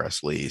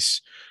KRS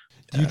lease.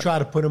 Do you try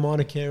to put them on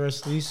a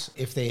KRS lease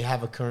if they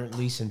have a current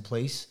lease in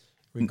place?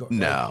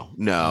 No.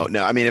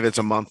 I mean, if it's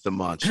a month to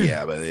month,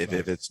 yeah, but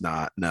if it's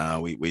not,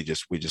 no, we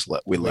just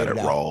let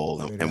it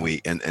roll,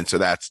 and so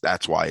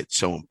that's why it's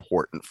so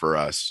important for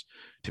us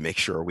to make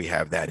sure we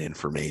have that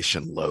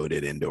information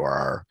loaded into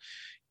our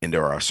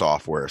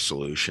software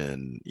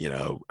solution,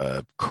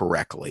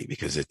 correctly,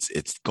 because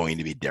it's going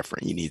to be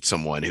different. You need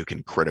someone who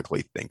can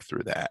critically think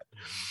through that.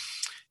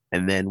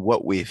 And then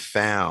what we've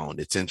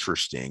found, it's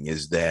interesting,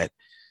 is that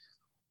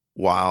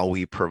while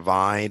we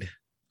provide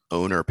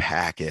owner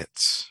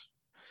packets.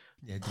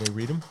 Yeah, did they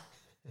read them?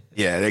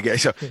 Yeah,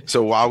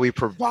 so while we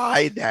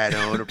provide that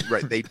owner,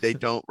 right, they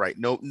don't, right,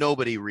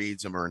 nobody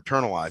reads them or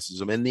internalizes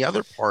them. And the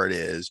other part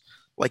is,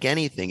 like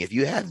anything, if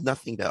you have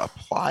nothing to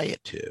apply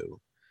it to,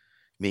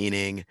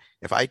 meaning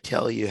if I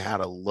tell you how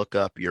to look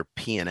up your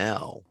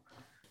P&L,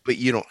 but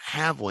you don't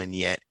have one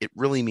yet, it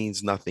really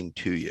means nothing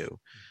to you.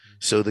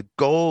 So the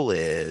goal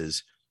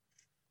is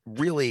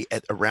really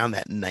at around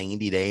that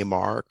 90-day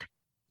mark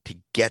to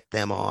get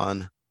them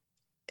on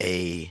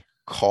a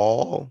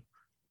call,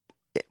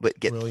 but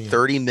get Brilliant.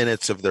 30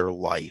 minutes of their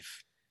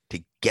life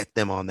to get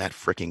them on that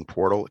freaking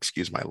portal,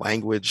 excuse my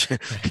language,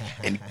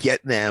 and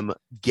get them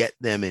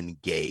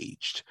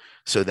engaged.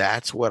 So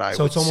that's what I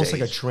So would it's almost say.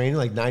 like a training,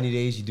 like 90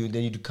 days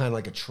then you do kind of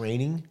like a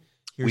training.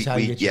 Here's how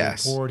you get your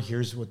Yes. report.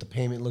 Here's what the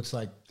payment looks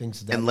like,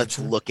 things of that And let's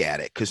nature. look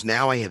at it, because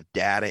now I have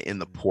data in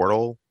the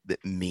portal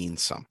that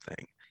means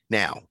something.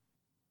 Now,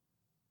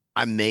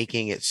 I'm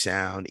making it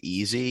sound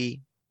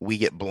easy. We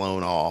get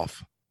blown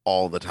off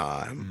all the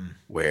time,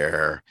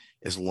 where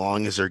as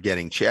long as they're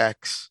getting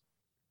checks,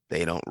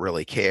 they don't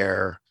really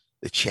care.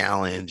 The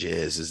challenge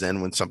is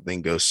then when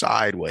something goes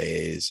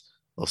sideways,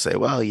 they'll say,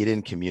 well, you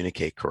didn't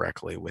communicate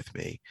correctly with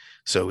me.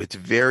 So it's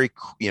very,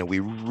 we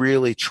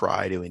really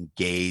try to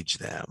engage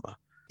them,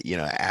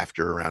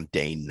 after around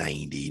day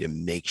 90 to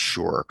make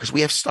sure, because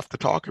we have stuff to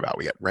talk about.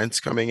 We got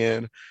rents coming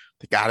in.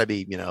 They got to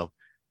be,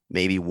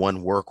 maybe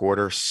one work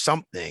order,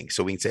 something.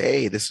 So we can say,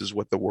 hey, this is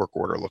what the work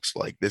order looks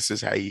like. This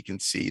is how you can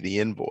see the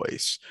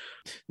invoice.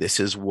 This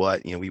is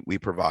what, we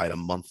provide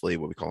what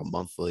we call a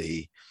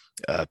monthly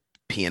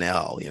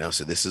P&L,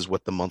 so this is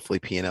what the monthly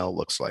P&L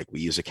looks like. We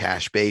use a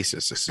cash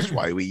basis. This is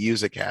why we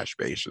use a cash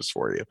basis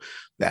for you,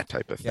 that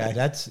type of thing.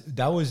 Yeah,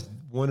 that was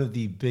one of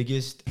the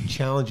biggest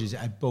challenges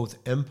at both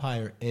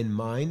Empire and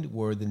Mind,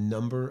 were the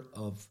number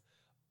of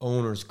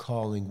owners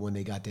calling when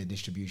they got their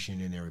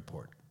distribution in their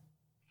report.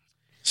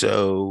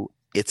 So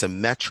it's a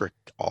metric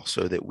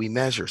also that we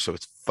measure. So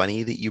it's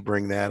funny that you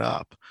bring that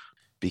up,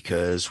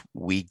 because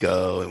we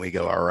go,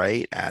 all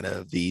right, out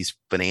of these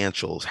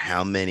financials,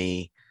 how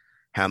many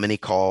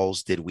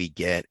calls did we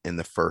get in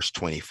the first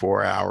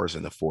 24 hours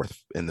and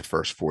in the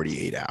first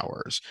 48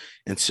 hours?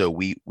 And so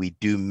we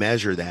do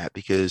measure that,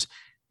 because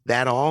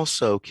that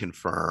also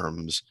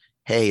confirms,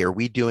 hey, are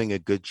we doing a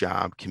good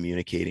job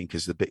communicating?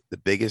 Because the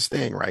biggest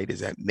thing, right,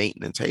 is that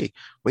maintenance. Hey,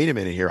 wait a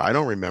minute here. I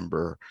don't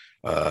remember,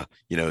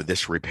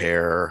 this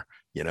repair,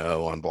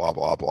 on blah,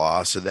 blah,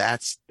 blah. So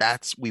that's,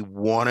 we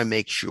want to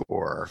make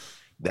sure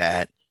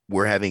that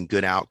we're having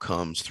good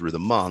outcomes through the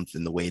month.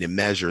 And the way to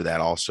measure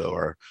that also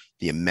are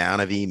the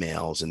amount of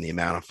emails and the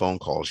amount of phone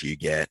calls you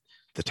get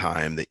the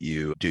time that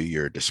you do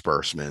your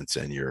disbursements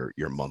and your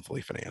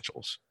monthly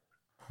financials.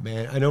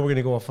 Man, I know we're going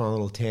to go off on a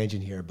little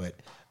tangent here, but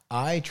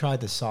I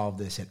tried to solve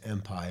this at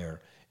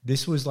Empire.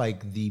 This was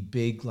like the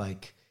big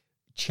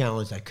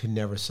challenge I could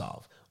never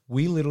solve.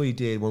 We literally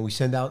did, when we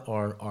send out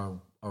our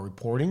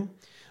reporting,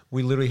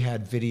 we literally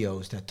had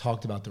videos that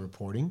talked about the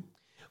reporting.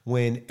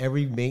 When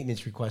every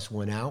maintenance request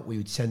went out, we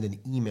would send an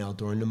email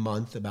during the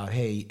month about,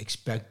 hey,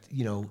 expect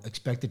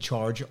a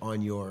charge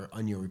on your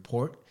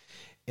report.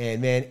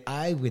 And man,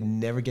 I would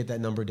never get that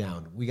number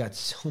down. We got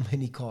so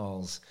many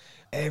calls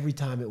every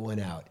time it went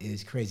out. It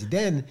is crazy.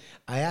 Then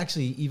I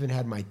actually even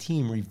had my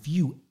team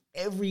review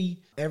every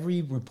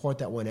report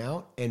that went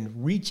out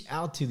and reach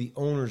out to the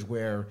owners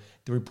where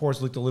the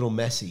reports looked a little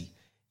messy,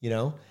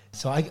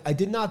 So I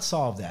did not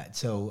solve that.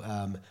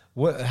 So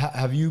what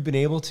have you been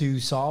able to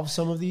solve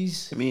some of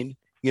these? I mean,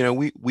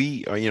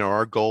 we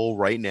our goal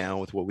right now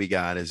with what we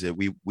got is that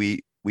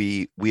we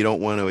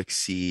don't want to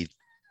exceed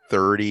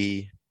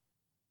 30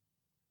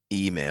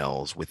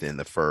 emails within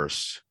the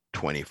first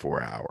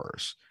 24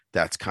 hours.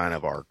 That's kind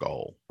of our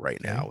goal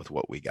right now with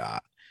what we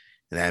got.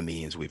 And that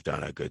means we've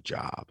done a good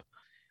job.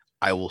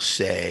 I will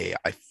say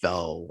I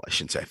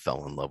shouldn't say I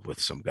fell in love with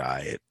some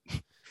guy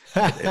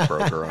at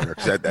Broker Owner,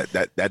 because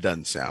that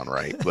doesn't sound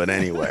right. But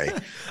anyway,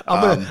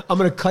 I'm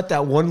gonna cut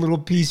that one little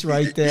piece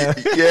right there.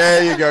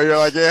 Yeah, you go. You're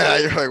like,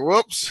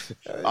 whoops.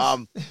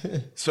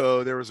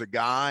 So there was a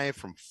guy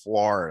from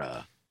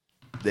Florida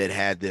that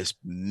had this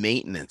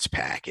maintenance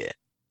packet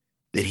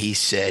that he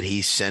said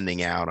he's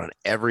sending out on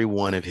every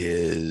one of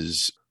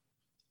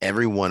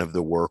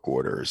the work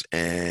orders,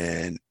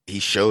 and he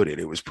showed it.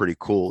 It was pretty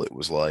cool. It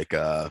was like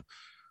it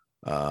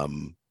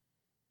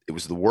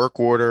was the work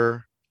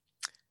order,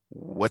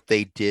 what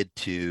they did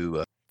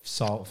to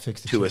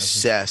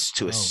assess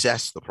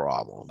the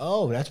problem.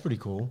 Oh, that's pretty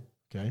cool.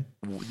 Okay.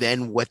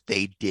 Then what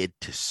they did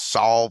to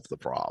solve the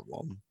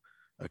problem.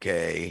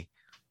 Okay.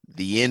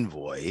 The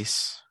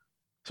invoice.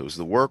 So it was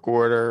the work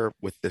order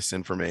with this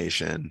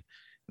information,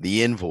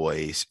 the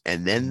invoice,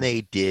 and then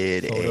they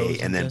did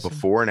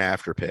before and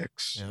after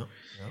pics. Yeah.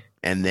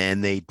 And then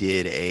they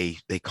did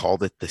they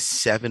called it the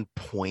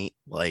 7-point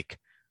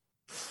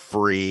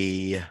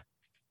free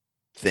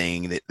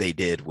thing that they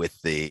did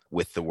with the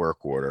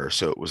work order.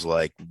 So it was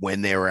like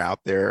when they were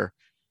out there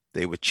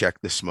They would check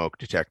the smoke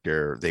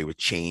detector. They would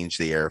change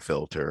the air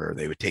filter.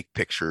 They would take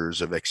pictures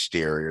of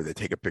exterior. They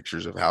take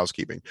pictures of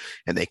housekeeping,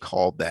 and they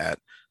called that.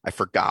 I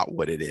forgot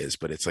what it is,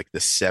 but it's like the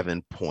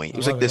 7 point. It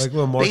was like this,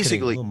 like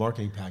basically. little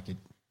marketing package.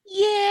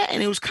 Yeah,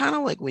 and it was kind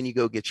of like when you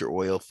go get your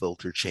oil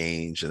filter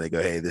changed, and they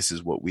go, "Hey, this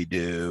is what we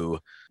do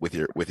with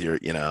your,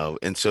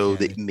 and so Yeah,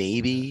 that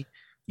maybe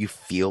you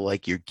feel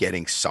like you're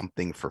getting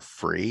something for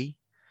free,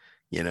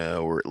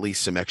 or at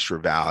least some extra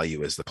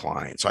value as the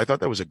client." So I thought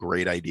that was a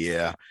great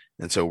idea.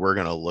 And so we're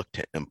going to look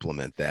to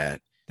implement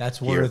that. That's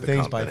one of the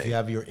things, but if you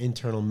have your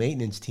internal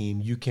maintenance team,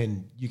 you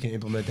can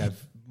implement that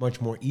much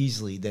more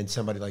easily than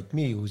somebody like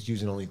me who's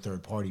using only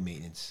third-party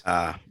maintenance.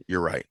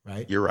 You're right.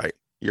 Right? You're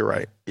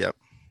right. Yep.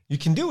 You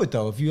can do it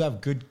though if you have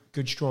good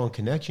strong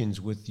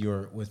connections with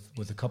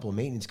with a couple of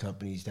maintenance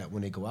companies that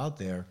when they go out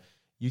there,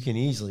 you can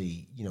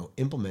easily,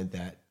 implement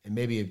that. And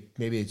maybe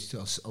it's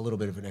just a little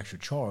bit of an extra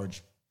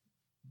charge,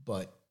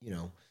 but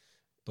you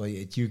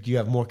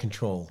have more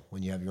control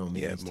when you have your own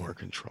maintenance. Yeah, more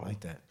control. Like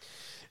that.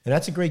 And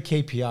that's a great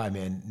KPI,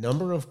 man.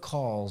 Number of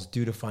calls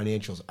due to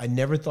financials. I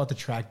never thought to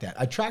track that.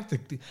 I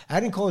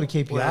didn't call it a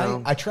KPI.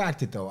 Well, I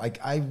tracked it though.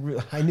 I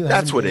knew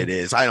that's what it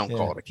is. I don't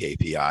call it a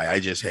KPI.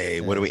 I just,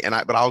 hey, what do we?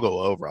 But I'll go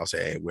over. I'll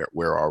say, hey,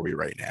 where are we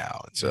right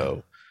now? And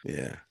so,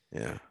 yeah.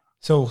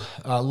 So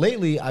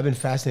lately, I've been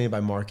fascinated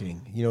by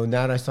marketing. Now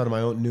that I started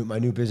my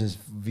new business,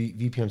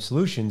 VPM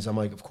Solutions, I'm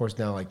like, of course,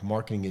 now like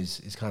marketing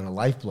is kind of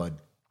lifeblood.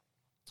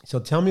 So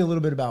tell me a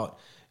little bit about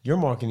your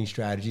marketing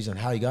strategies on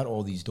how you got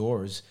all these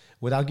doors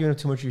without giving up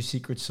too much of your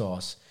secret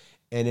sauce.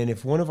 And then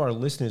if one of our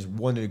listeners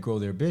wanted to grow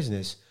their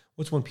business,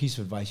 what's one piece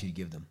of advice you'd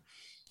give them?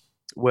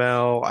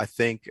 Well, I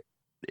think,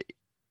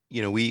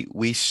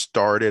 we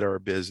started our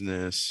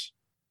business,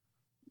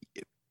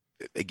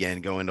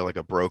 again, going to like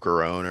a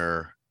broker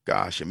owner.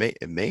 Gosh,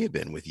 it may have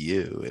been with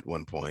you at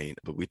one point,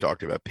 but we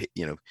talked about,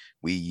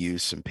 we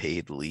used some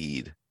paid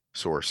lead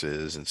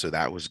sources. And so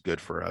that was good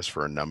for us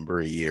for a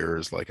number of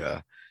years, like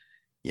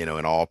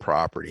an all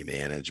property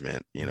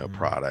management,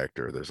 product,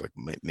 or there's like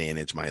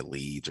manage my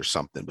leads or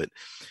something. But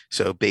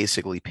so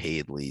basically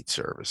paid lead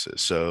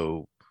services.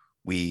 So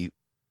we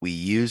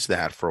use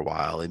that for a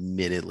while.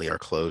 Admittedly, our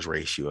close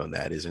ratio on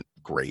that isn't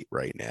great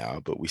right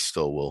now, but we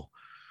still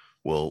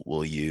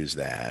will use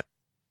that.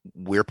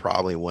 We're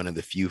probably one of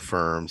the few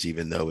firms,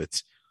 even though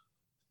it's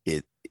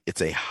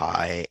a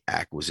high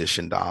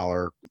acquisition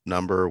dollar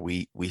number,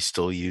 we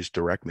still use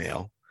direct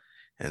mail.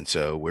 And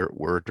so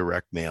we're a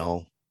direct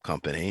mail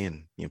company,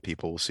 and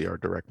people will see our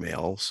direct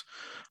mails.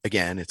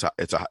 Again, it's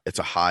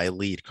a high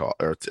lead cost,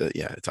 or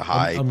it's a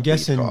high. I'm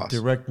guessing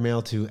direct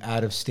mail to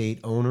out of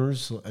state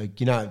owners.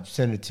 You're not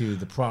sending it to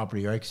the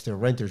property, right? Because the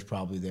renter's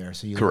probably there.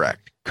 So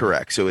correct.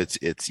 So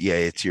it's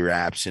your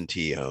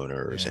absentee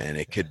owners, and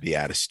it could be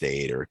out of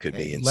state, or it could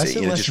be in less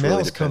state. and less mail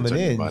really coming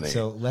in. Money.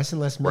 So less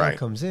and less mail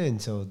comes in.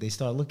 So they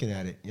start looking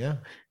at it. Yeah.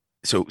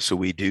 So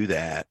we do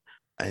that,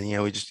 and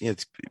we just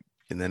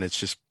and then it's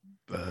just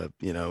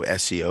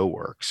SEO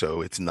work.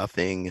 So it's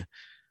nothing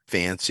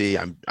fancy.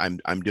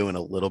 I'm doing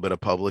a little bit of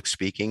public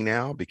speaking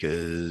now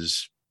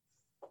because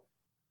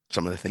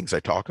some of the things I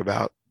talk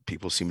about,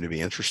 people seem to be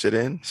interested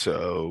in.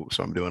 So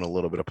I'm doing a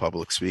little bit of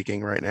public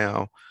speaking right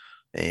now.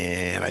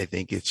 And I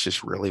think it's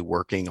just really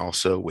working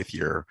also with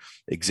your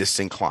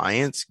existing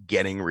clients,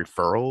 getting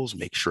referrals,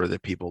 make sure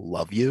that people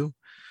love you,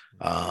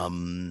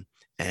 and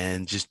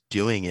just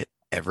doing it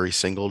every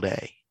single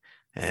day.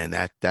 And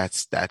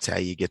that's how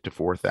you get to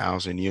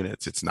 4,000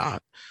 units.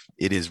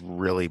 It is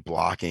really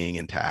blocking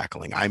and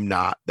tackling. I'm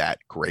not that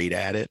great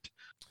at it.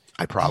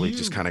 I probably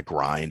just kind of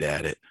grind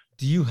at it.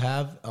 Do you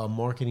have a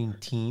marketing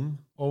team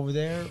over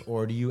there,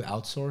 or do you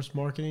outsource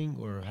marketing,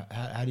 or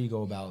how do you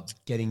go about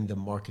getting the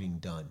marketing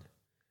done?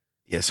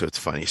 Yeah. So it's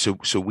funny. So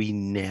we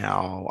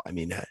now,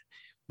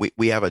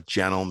 we have a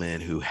gentleman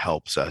who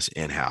helps us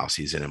in-house.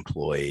 He's an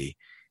employee.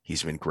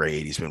 He's been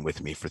great. He's been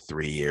with me for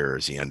 3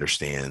 years. He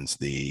understands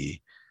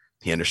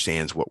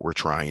what we're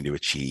trying to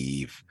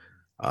achieve.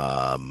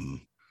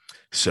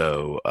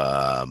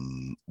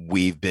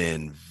 We've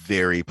been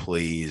very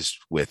pleased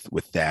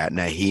with that.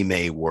 Now he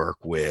may work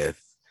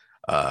with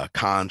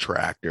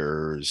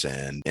contractors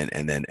and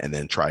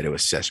then try to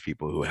assess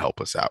people who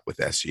help us out with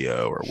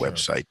SEO or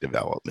website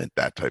development,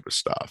 that type of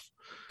stuff.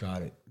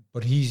 Got it.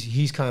 But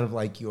he's kind of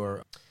like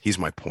he's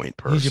my point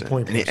person. He's your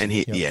point person.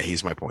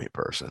 He's my point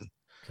person.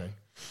 Okay.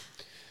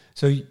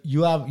 So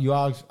you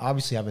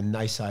obviously have a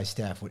nice sized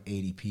staff with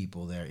 80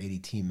 people there, 80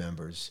 team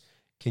members.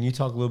 Can you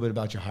talk a little bit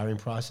about your hiring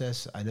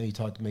process? I know you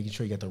talked making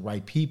sure you got the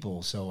right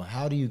people. So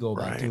how do you go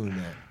about doing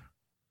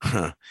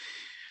that?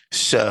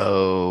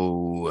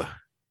 So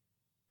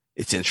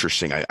it's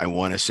interesting. I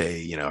want to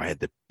say, I had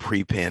the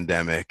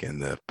pre-pandemic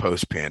and the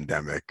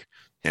post-pandemic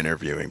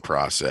interviewing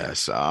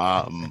process. We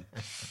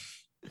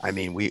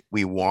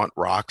want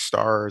rock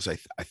stars. I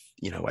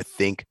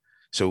think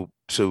so.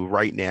 So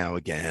right now,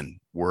 again,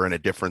 we're in a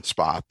different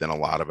spot than a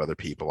lot of other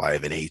people. I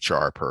have an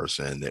HR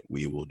person that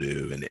we will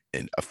do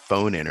a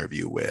phone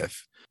interview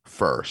with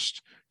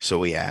first. So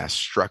we ask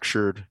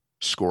structured,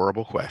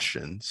 scoreable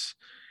questions,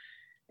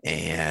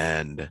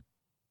 and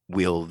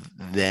we'll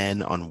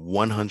then on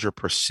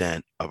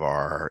 100% of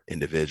our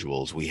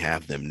individuals, we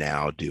have them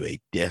now do a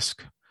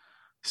disc.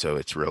 So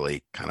it's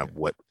really kind of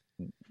what,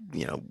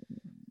 you know,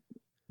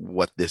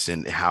 what this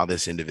and how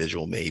this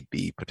individual may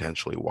be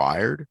potentially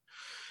wired.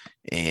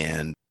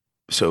 And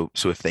so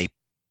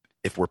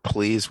if we're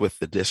pleased with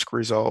the disc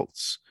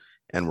results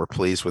and we're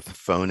pleased with the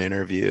phone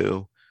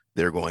interview,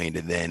 they're going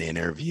to then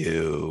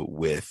interview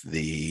with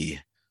the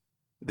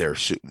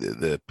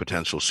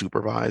potential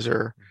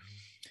supervisor.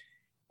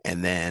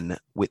 And then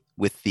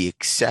with the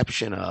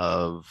exception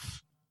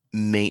of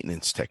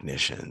maintenance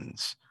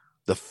technicians,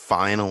 the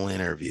final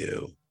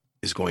interview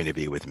is going to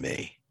be with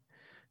me.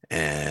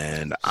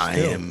 And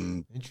I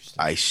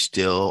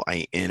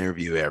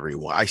interview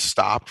everyone. I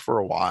stopped for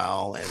a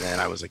while and then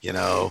I was like,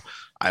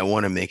 I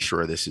want to make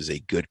sure this is a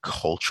good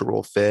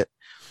cultural fit.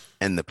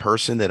 And the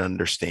person that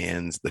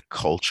understands the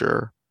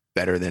culture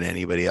better than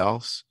anybody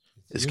else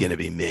is going to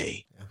be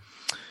me. Yeah.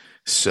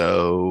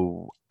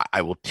 So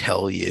I will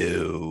tell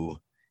you,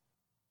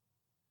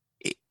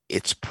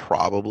 it's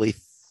probably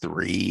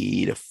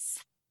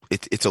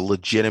it's a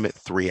legitimate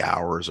 3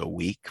 hours a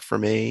week for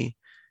me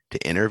to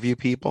interview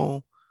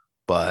people,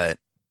 but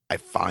I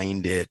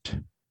find it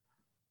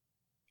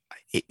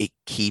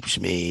keeps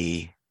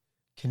me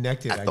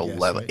connected at the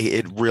level. Right?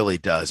 It really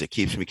does. It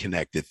keeps me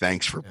connected.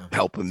 Thanks for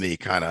helping me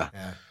kind of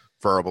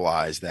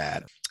verbalize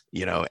that,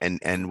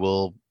 and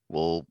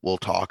we'll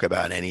talk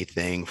about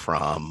anything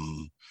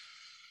from,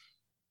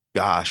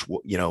 gosh,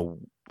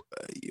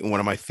 one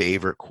of my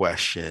favorite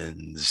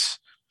questions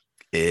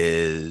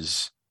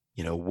is,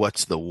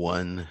 what's the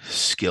one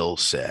skill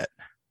set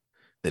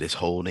that is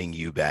holding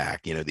you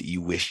back, that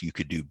you wish you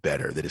could do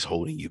better, that is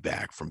holding you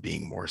back from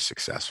being more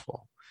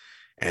successful?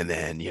 And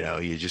then,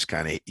 you just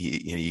kind of,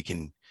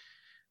 you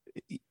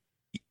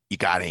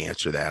got to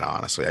answer that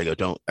honestly.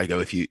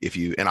 If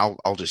you, and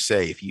I'll just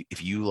say,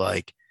 if you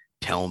like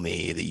tell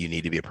me that you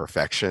need to be a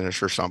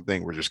perfectionist or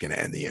something, we're just going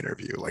to end the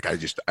interview. Like, I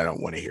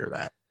don't want to hear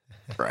that.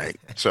 Right.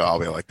 So I'll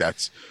be like,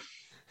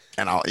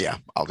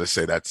 I'll just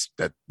say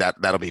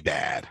that'll be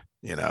bad,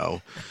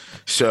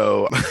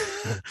 So,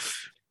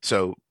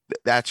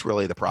 that's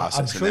really the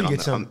process. I'm sure you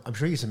get some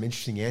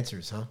interesting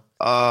answers, huh?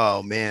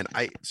 Oh man.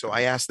 I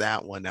asked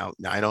that one. Now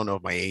I don't know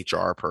if my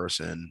HR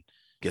person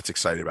gets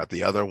excited about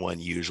the other one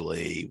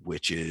usually,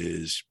 which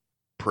is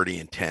pretty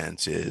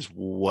intense, is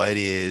what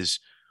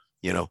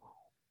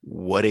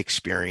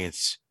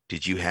experience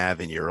did you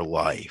have in your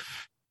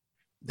life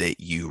that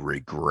you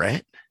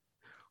regret,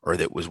 or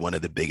that was one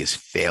of the biggest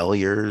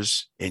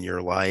failures in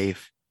your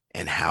life,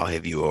 and how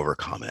have you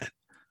overcome it?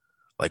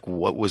 Like,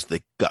 what was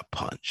the gut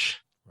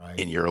punch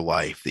in your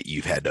life that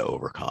you've had to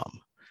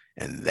overcome?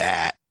 And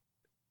that's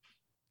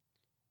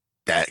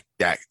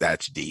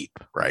deep,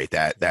 right?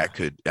 That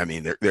could, I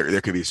mean,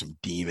 there could be some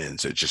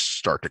demons that just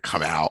start to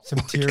come out. Some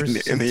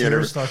tears,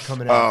 tears start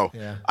coming out. Oh,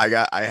 yeah. I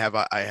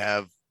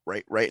have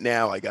right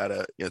now. I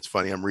gotta. It's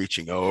funny. I'm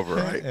reaching over.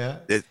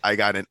 I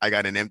got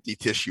an empty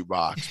tissue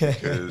box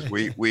because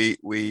we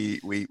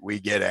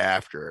get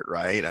after it,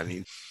 right? I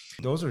mean,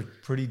 those are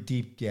pretty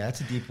deep. Yeah,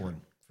 that's a deep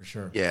one for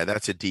sure. Yeah,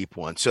 that's a deep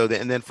one. So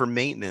and then for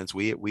maintenance,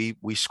 we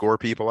score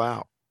people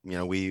out.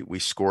 We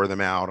score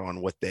them out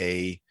on what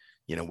they,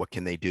 what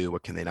can they do,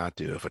 what can they not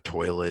do. If a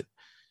toilet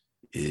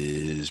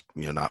is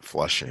not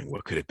flushing,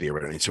 what could it be? I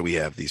mean, so we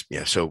have these.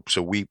 Yeah, so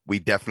we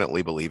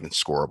definitely believe in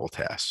scoreable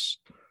tests.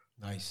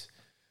 Nice.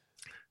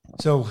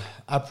 So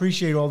I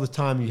appreciate all the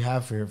time you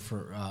have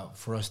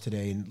for us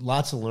today, and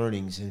lots of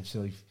learnings. And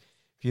so if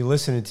you're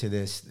listening to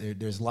this,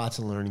 there's lots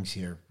of learnings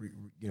here,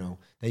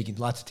 that you can,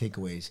 lots of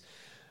takeaways.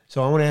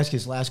 So I want to ask you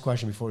this last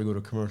question before we go to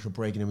a commercial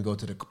break, and then we go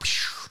to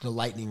the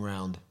lightning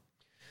round.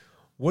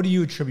 What do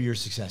you attribute your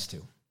success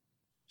to?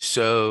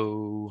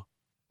 So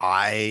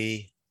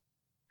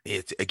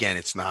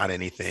it's not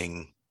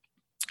anything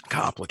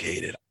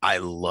complicated. I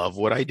love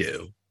what I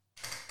do,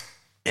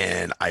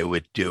 and I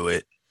would do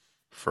it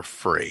for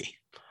free.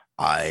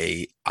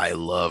 I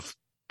love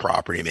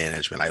property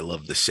management. I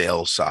love the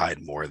sales side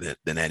more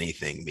than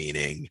anything,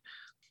 meaning,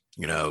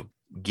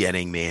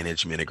 getting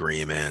management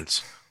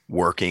agreements,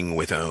 working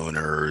with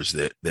owners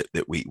that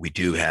we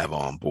do have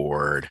on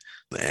board,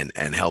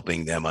 and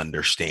helping them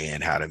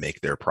understand how to make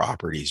their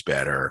properties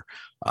better.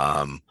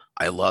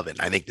 I love it.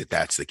 I think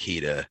that's the key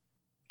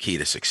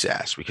to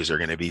success, because there are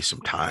going to be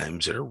some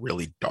times that are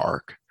really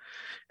dark,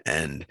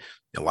 and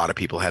a lot of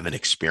people haven't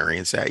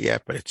experienced that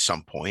yet, but at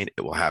some point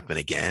it will happen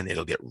again.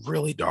 It'll get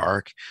really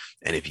dark.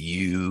 And if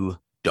you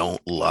don't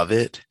love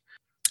it,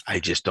 I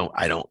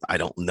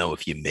don't know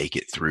if you make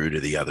it through to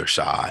the other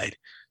side.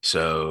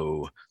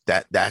 So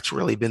that's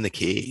really been the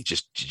key.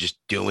 Just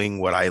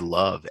doing what I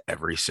love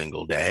every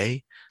single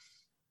day.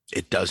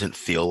 It doesn't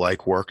feel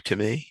like work to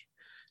me.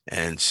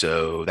 And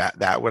so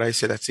that what I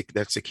say, that's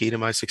the key to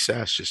my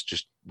success.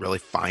 Just really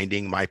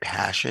finding my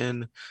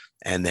passion,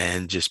 and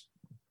then just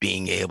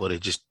being able to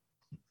just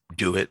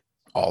do it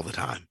all the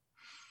time.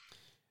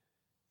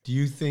 Do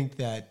you think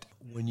that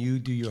when you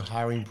do your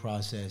hiring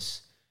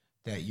process,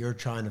 that you're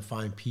trying to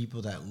find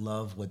people that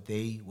love what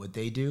they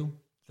do,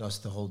 thus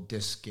the whole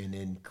disc and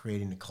then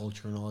creating the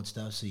culture and all that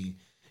stuff. So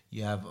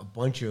you have a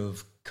bunch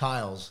of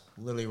Kyles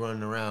literally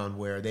running around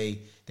where they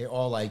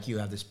all, like you,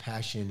 have this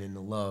passion and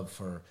the love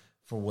for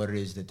what it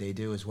is that they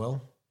do as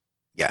well.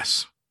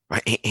 Yes,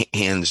 right.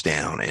 Hands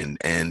down.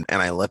 And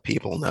I let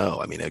people know.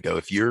 I mean, I go,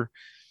 if you're,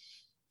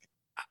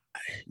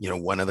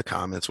 one of the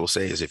comments we'll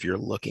say is, if you're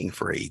looking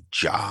for a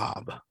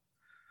job,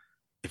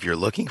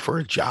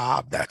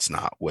 that's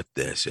not what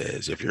this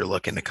is. If you're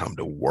looking to come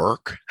to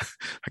work,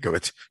 I go,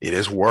 it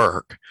is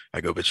work.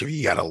 I go, but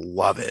you got to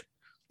love it.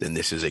 Then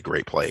this is a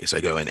great place. I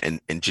go,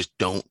 and just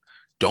don't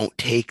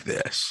take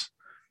this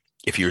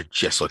if you're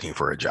just looking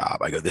for a job.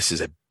 I go,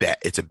 it's a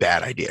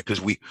bad idea,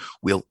 because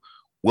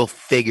we'll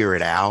figure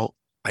it out.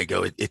 I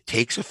go, it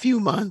takes a few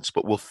months,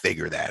 but we'll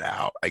figure that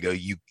out. I go,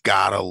 you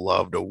gotta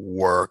love to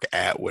work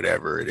at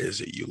whatever it is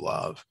that you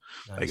love.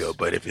 Nice. I go,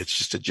 but if it's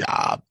just a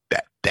job,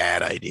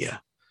 bad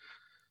idea.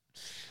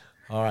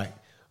 All right.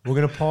 We're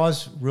going to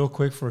pause real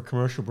quick for a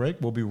commercial break.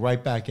 We'll be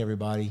right back,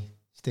 everybody.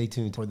 Stay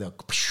tuned for the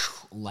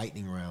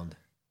lightning round.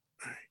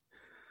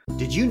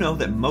 Did you know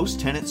that most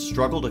tenants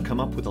struggle to come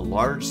up with a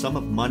large sum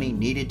of money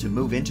needed to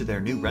move into their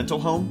new rental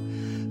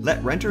home?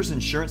 Let Renters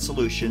Insurance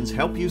Solutions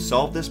help you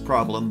solve this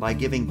problem by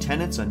giving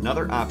tenants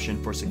another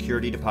option for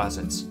security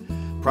deposits.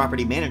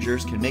 Property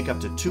managers can make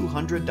up to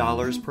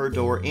 $200 per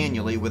door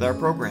annually with our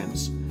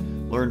programs.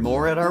 Learn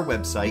more at our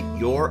website,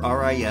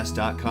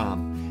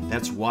 yourris.com.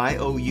 That's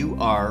YOURRIS.com.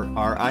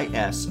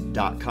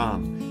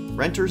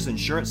 Renters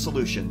Insurance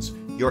Solutions,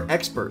 your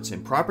experts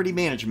in property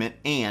management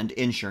and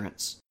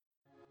insurance.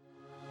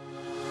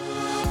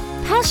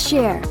 Pest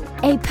Share,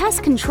 a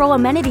pest control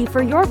amenity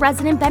for your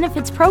resident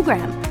benefits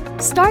program,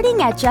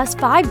 starting at just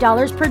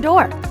 $5 per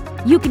door.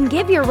 You can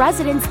give your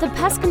residents the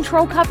pest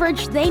control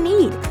coverage they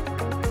need.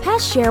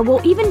 Pest Share will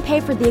even pay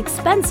for the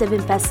expensive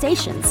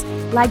infestations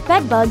like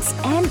bedbugs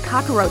and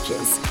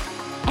cockroaches.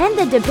 End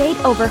the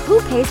debate over who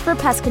pays for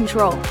pest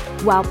control,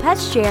 while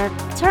Pest Share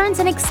turns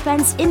an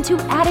expense into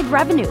added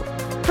revenue.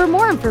 For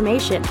more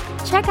information,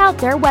 check out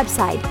their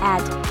website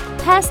at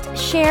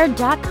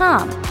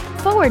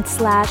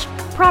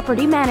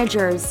pestshare.com/property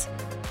managers.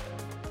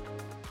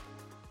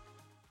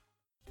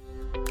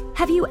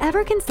 Have you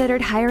ever considered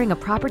hiring a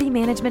property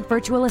management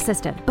virtual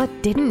assistant but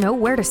didn't know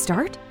where to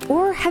start?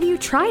 Or have you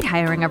tried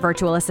hiring a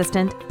virtual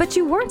assistant but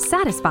you weren't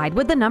satisfied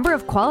with the number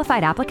of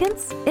qualified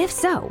applicants? If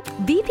so,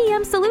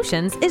 VPM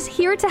Solutions is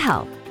here to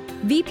help.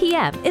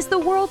 VPM is the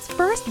world's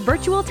first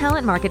virtual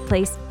talent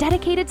marketplace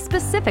dedicated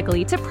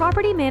specifically to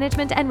property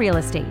management and real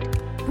estate.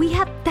 We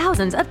have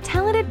thousands of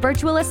talented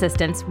virtual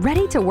assistants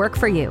ready to work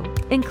for you,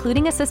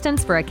 including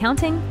assistants for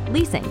accounting,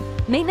 leasing,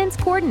 maintenance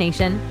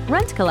coordination,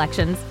 rent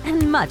collections,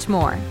 and much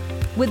more.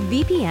 With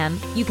VPM,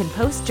 you can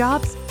post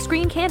jobs,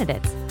 screen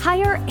candidates,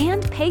 hire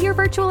and pay your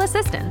virtual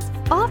assistants,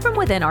 all from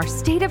within our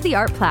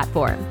state-of-the-art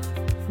platform.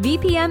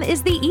 VPM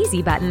is the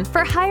easy button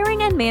for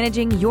hiring and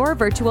managing your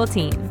virtual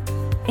team.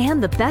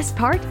 And the best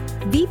part,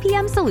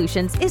 VPM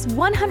Solutions is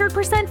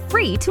 100%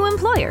 free to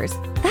employers.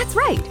 That's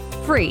right,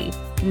 free.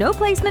 No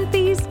placement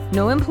fees,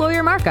 no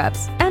employer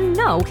markups, and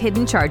no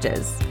hidden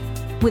charges.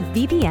 With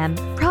VPM,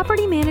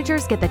 property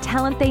managers get the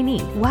talent they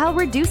need while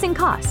reducing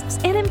costs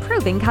and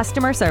improving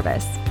customer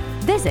service.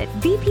 Visit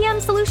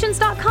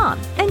vpmsolutions.com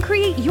and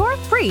create your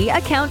free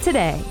account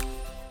today.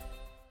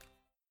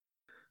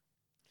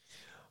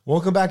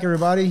 Welcome back,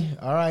 everybody.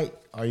 All right.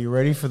 Are you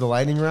ready for the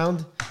lightning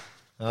round?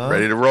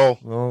 Ready to roll.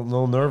 A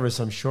little nervous,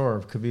 I'm sure.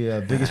 It could be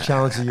the biggest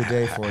challenge of your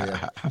day for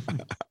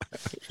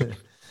you.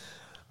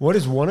 What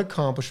is one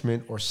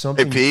accomplishment or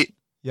something? Hey, Pete.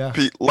 Yeah.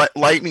 Pete,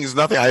 lightning's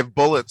nothing. I have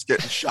bullets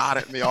getting shot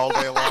at me all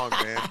day long,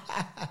 man.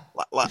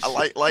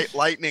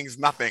 Lightning's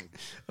nothing.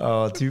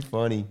 Oh, too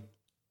funny.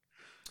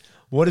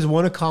 What is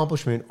one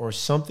accomplishment or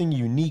something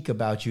unique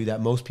about you that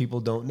most people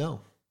don't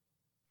know?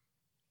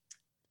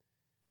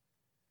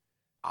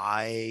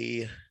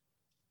 I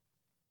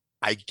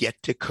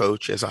get to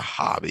coach as a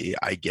hobby.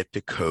 I get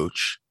to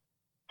coach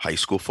high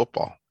school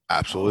football.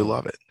 Absolutely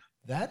love it.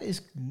 That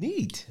is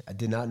neat. I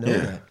did not know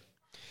that.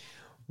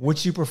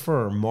 Which you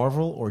prefer,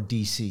 Marvel or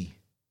DC?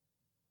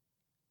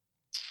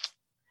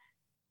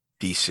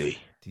 DC.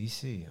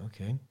 DC,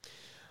 okay.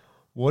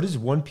 What is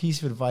one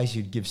piece of advice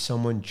you'd give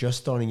someone just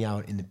starting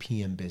out in the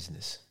PM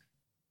business?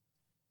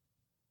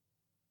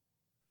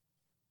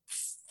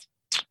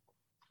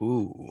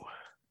 Ooh.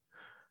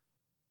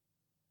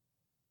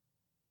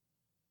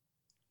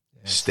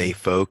 Stay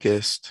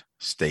focused,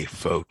 stay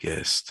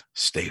focused,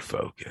 stay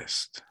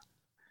focused.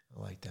 I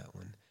like that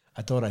one.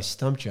 I thought I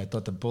stumped you. I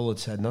thought the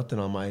bullets had nothing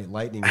on my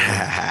lightning.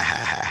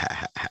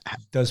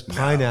 Does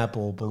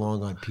pineapple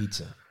belong on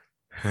pizza?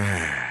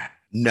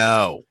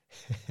 No.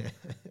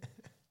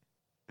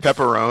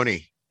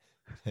 Pepperoni.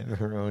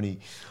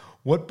 Pepperoni.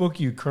 What book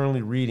are you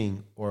currently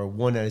reading or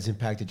one that has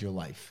impacted your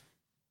life?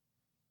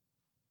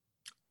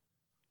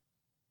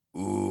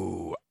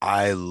 Ooh,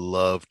 I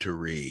love to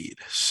read.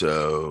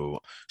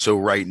 So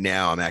right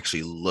now I'm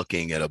actually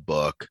looking at a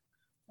book.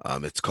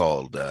 It's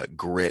called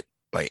Grit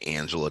by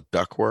Angela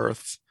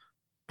Duckworth.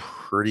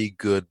 Pretty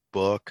good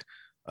book.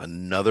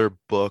 Another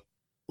book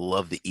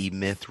love the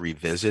E-Myth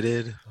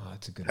Revisited. Oh,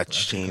 that's a good.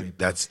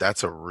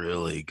 That's a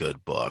really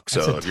good book.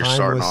 That's so if you're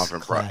starting off in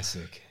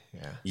classic,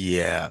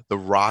 the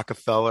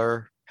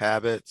Rockefeller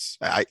Habits,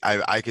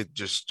 I could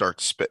just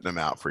start spitting them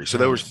out for you. So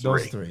those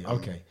three.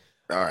 Okay.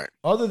 All right.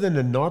 Other than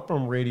the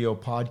NARPM Radio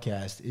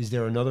podcast, is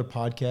there another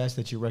podcast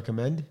that you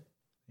recommend?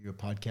 You're a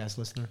podcast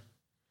listener?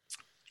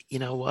 You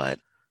know what?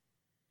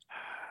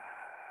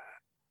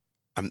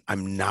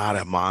 I'm not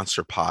a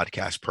monster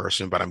podcast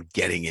person, but I'm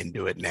getting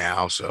into it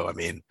now. So, I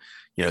mean,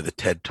 you know, the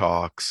TED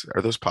Talks,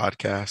 are those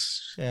podcasts?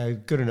 Yeah,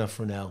 good enough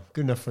for now.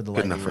 Good enough for the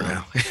Good lightning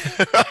enough for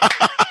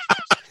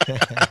now.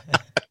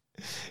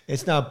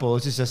 It's not bull.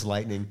 It's just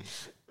lightning.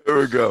 There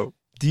we go.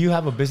 Do you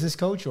have a business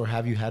coach, or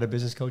have you had a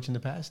business coach in the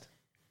past?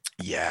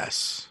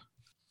 Yes.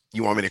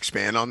 You want me to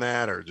expand on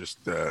that, or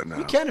just no?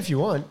 You can if you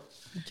want.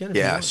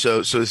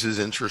 So this is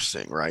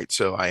interesting, right?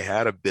 So I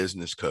had a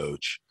business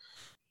coach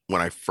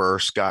when I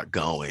first got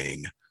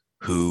going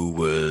who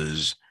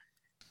was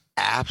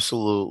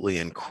absolutely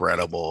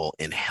incredible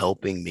in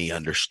helping me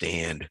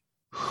understand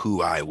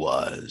who I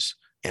was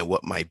and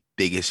what my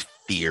biggest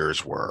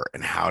fears were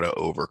and how to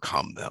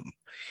overcome them.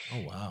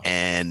 Oh, wow.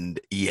 And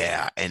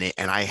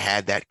I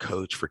had that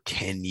coach for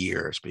 10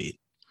 years, Pete.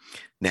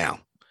 Now,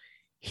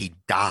 he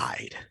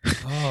died.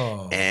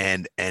 Oh.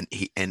 and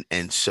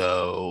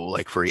so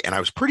I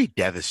was pretty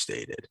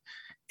devastated,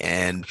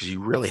 and because he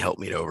really helped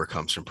me to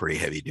overcome some pretty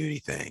heavy duty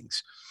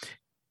things.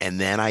 And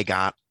then I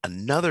got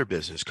another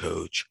business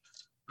coach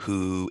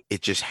who,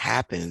 it just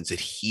happens that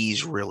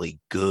he's really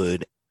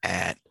good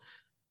at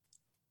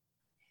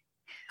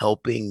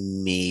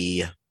helping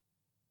me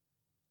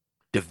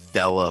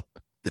develop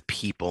the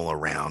people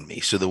around me.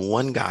 So the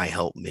one guy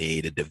helped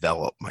me to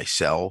develop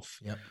myself.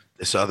 Yep.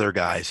 This other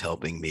guy's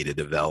helping me to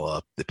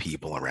develop the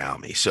people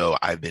around me. So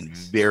I've been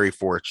very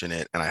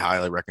fortunate, and I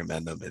highly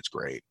recommend them. It's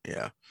great.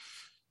 Yeah.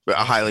 But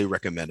I highly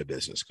recommend a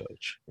business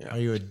coach. Yeah. Are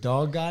you a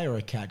dog guy or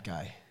a cat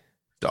guy?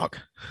 Dog.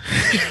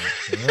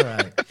 All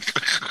right.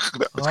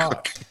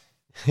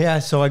 Yeah.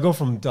 So I go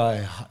from,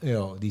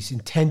 these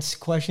intense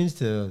questions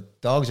to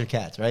dogs or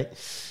cats, right?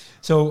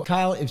 So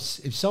Kyle, if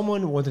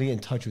someone wanted to get in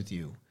touch with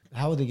you,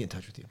 how would they get in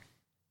touch with you?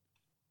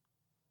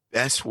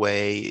 Best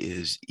way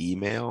is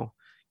email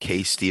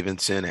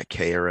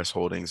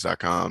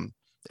kstevenson@krsholdings.com,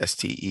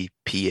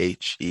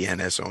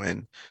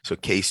 STEPHENSON. So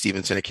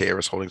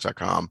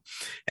kstevenson@krsholdings.com.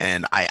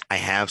 And I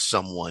have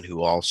someone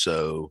who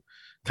also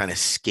kind of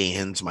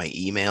scans my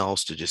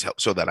emails to just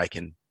help so that I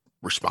can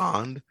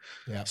respond.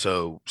 Yeah.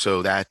 So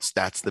that's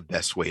the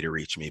best way to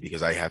reach me,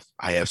 because I have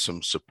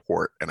some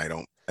support, and I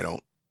don't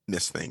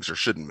miss things, or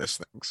shouldn't miss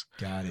things.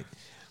 Got it.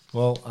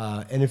 Well,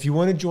 and if you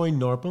want to join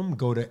NARPM,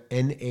 go to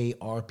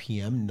narpm.org,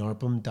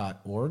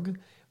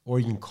 or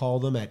you can call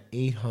them at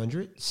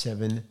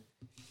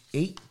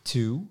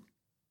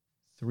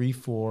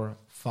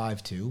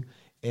 800-782-3452.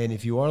 And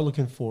if you are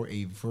looking for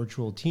a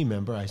virtual team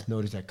member, I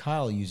noticed that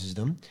Kyle uses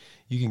them.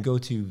 You can go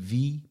to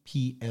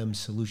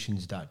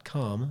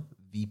vpmsolutions.com,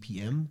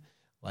 VPM,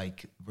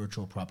 like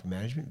virtual property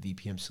management,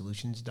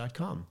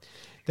 vpmsolutions.com.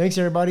 Thanks,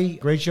 everybody.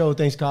 Great show.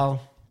 Thanks,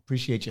 Kyle.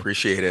 Appreciate you.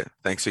 Appreciate it.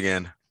 Thanks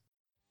again.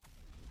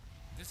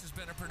 This has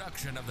been a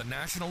production of the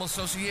National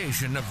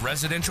Association of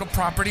Residential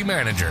Property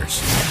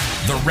Managers,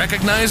 the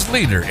recognized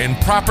leader in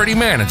property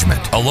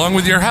management, along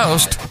with your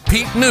host,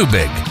 Pete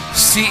Newbig,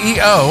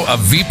 CEO of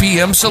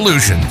VPM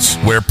Solutions,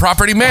 where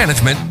property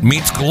management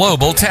meets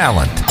global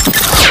talent.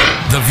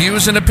 The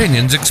views and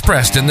opinions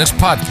expressed in this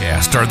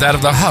podcast are that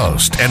of the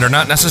host and are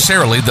not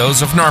necessarily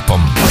those of NARPM.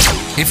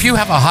 If you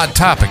have a hot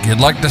topic you'd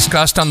like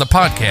discussed on the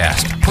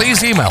podcast,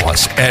 please email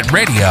us at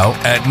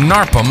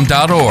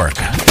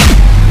radio@narpm.org.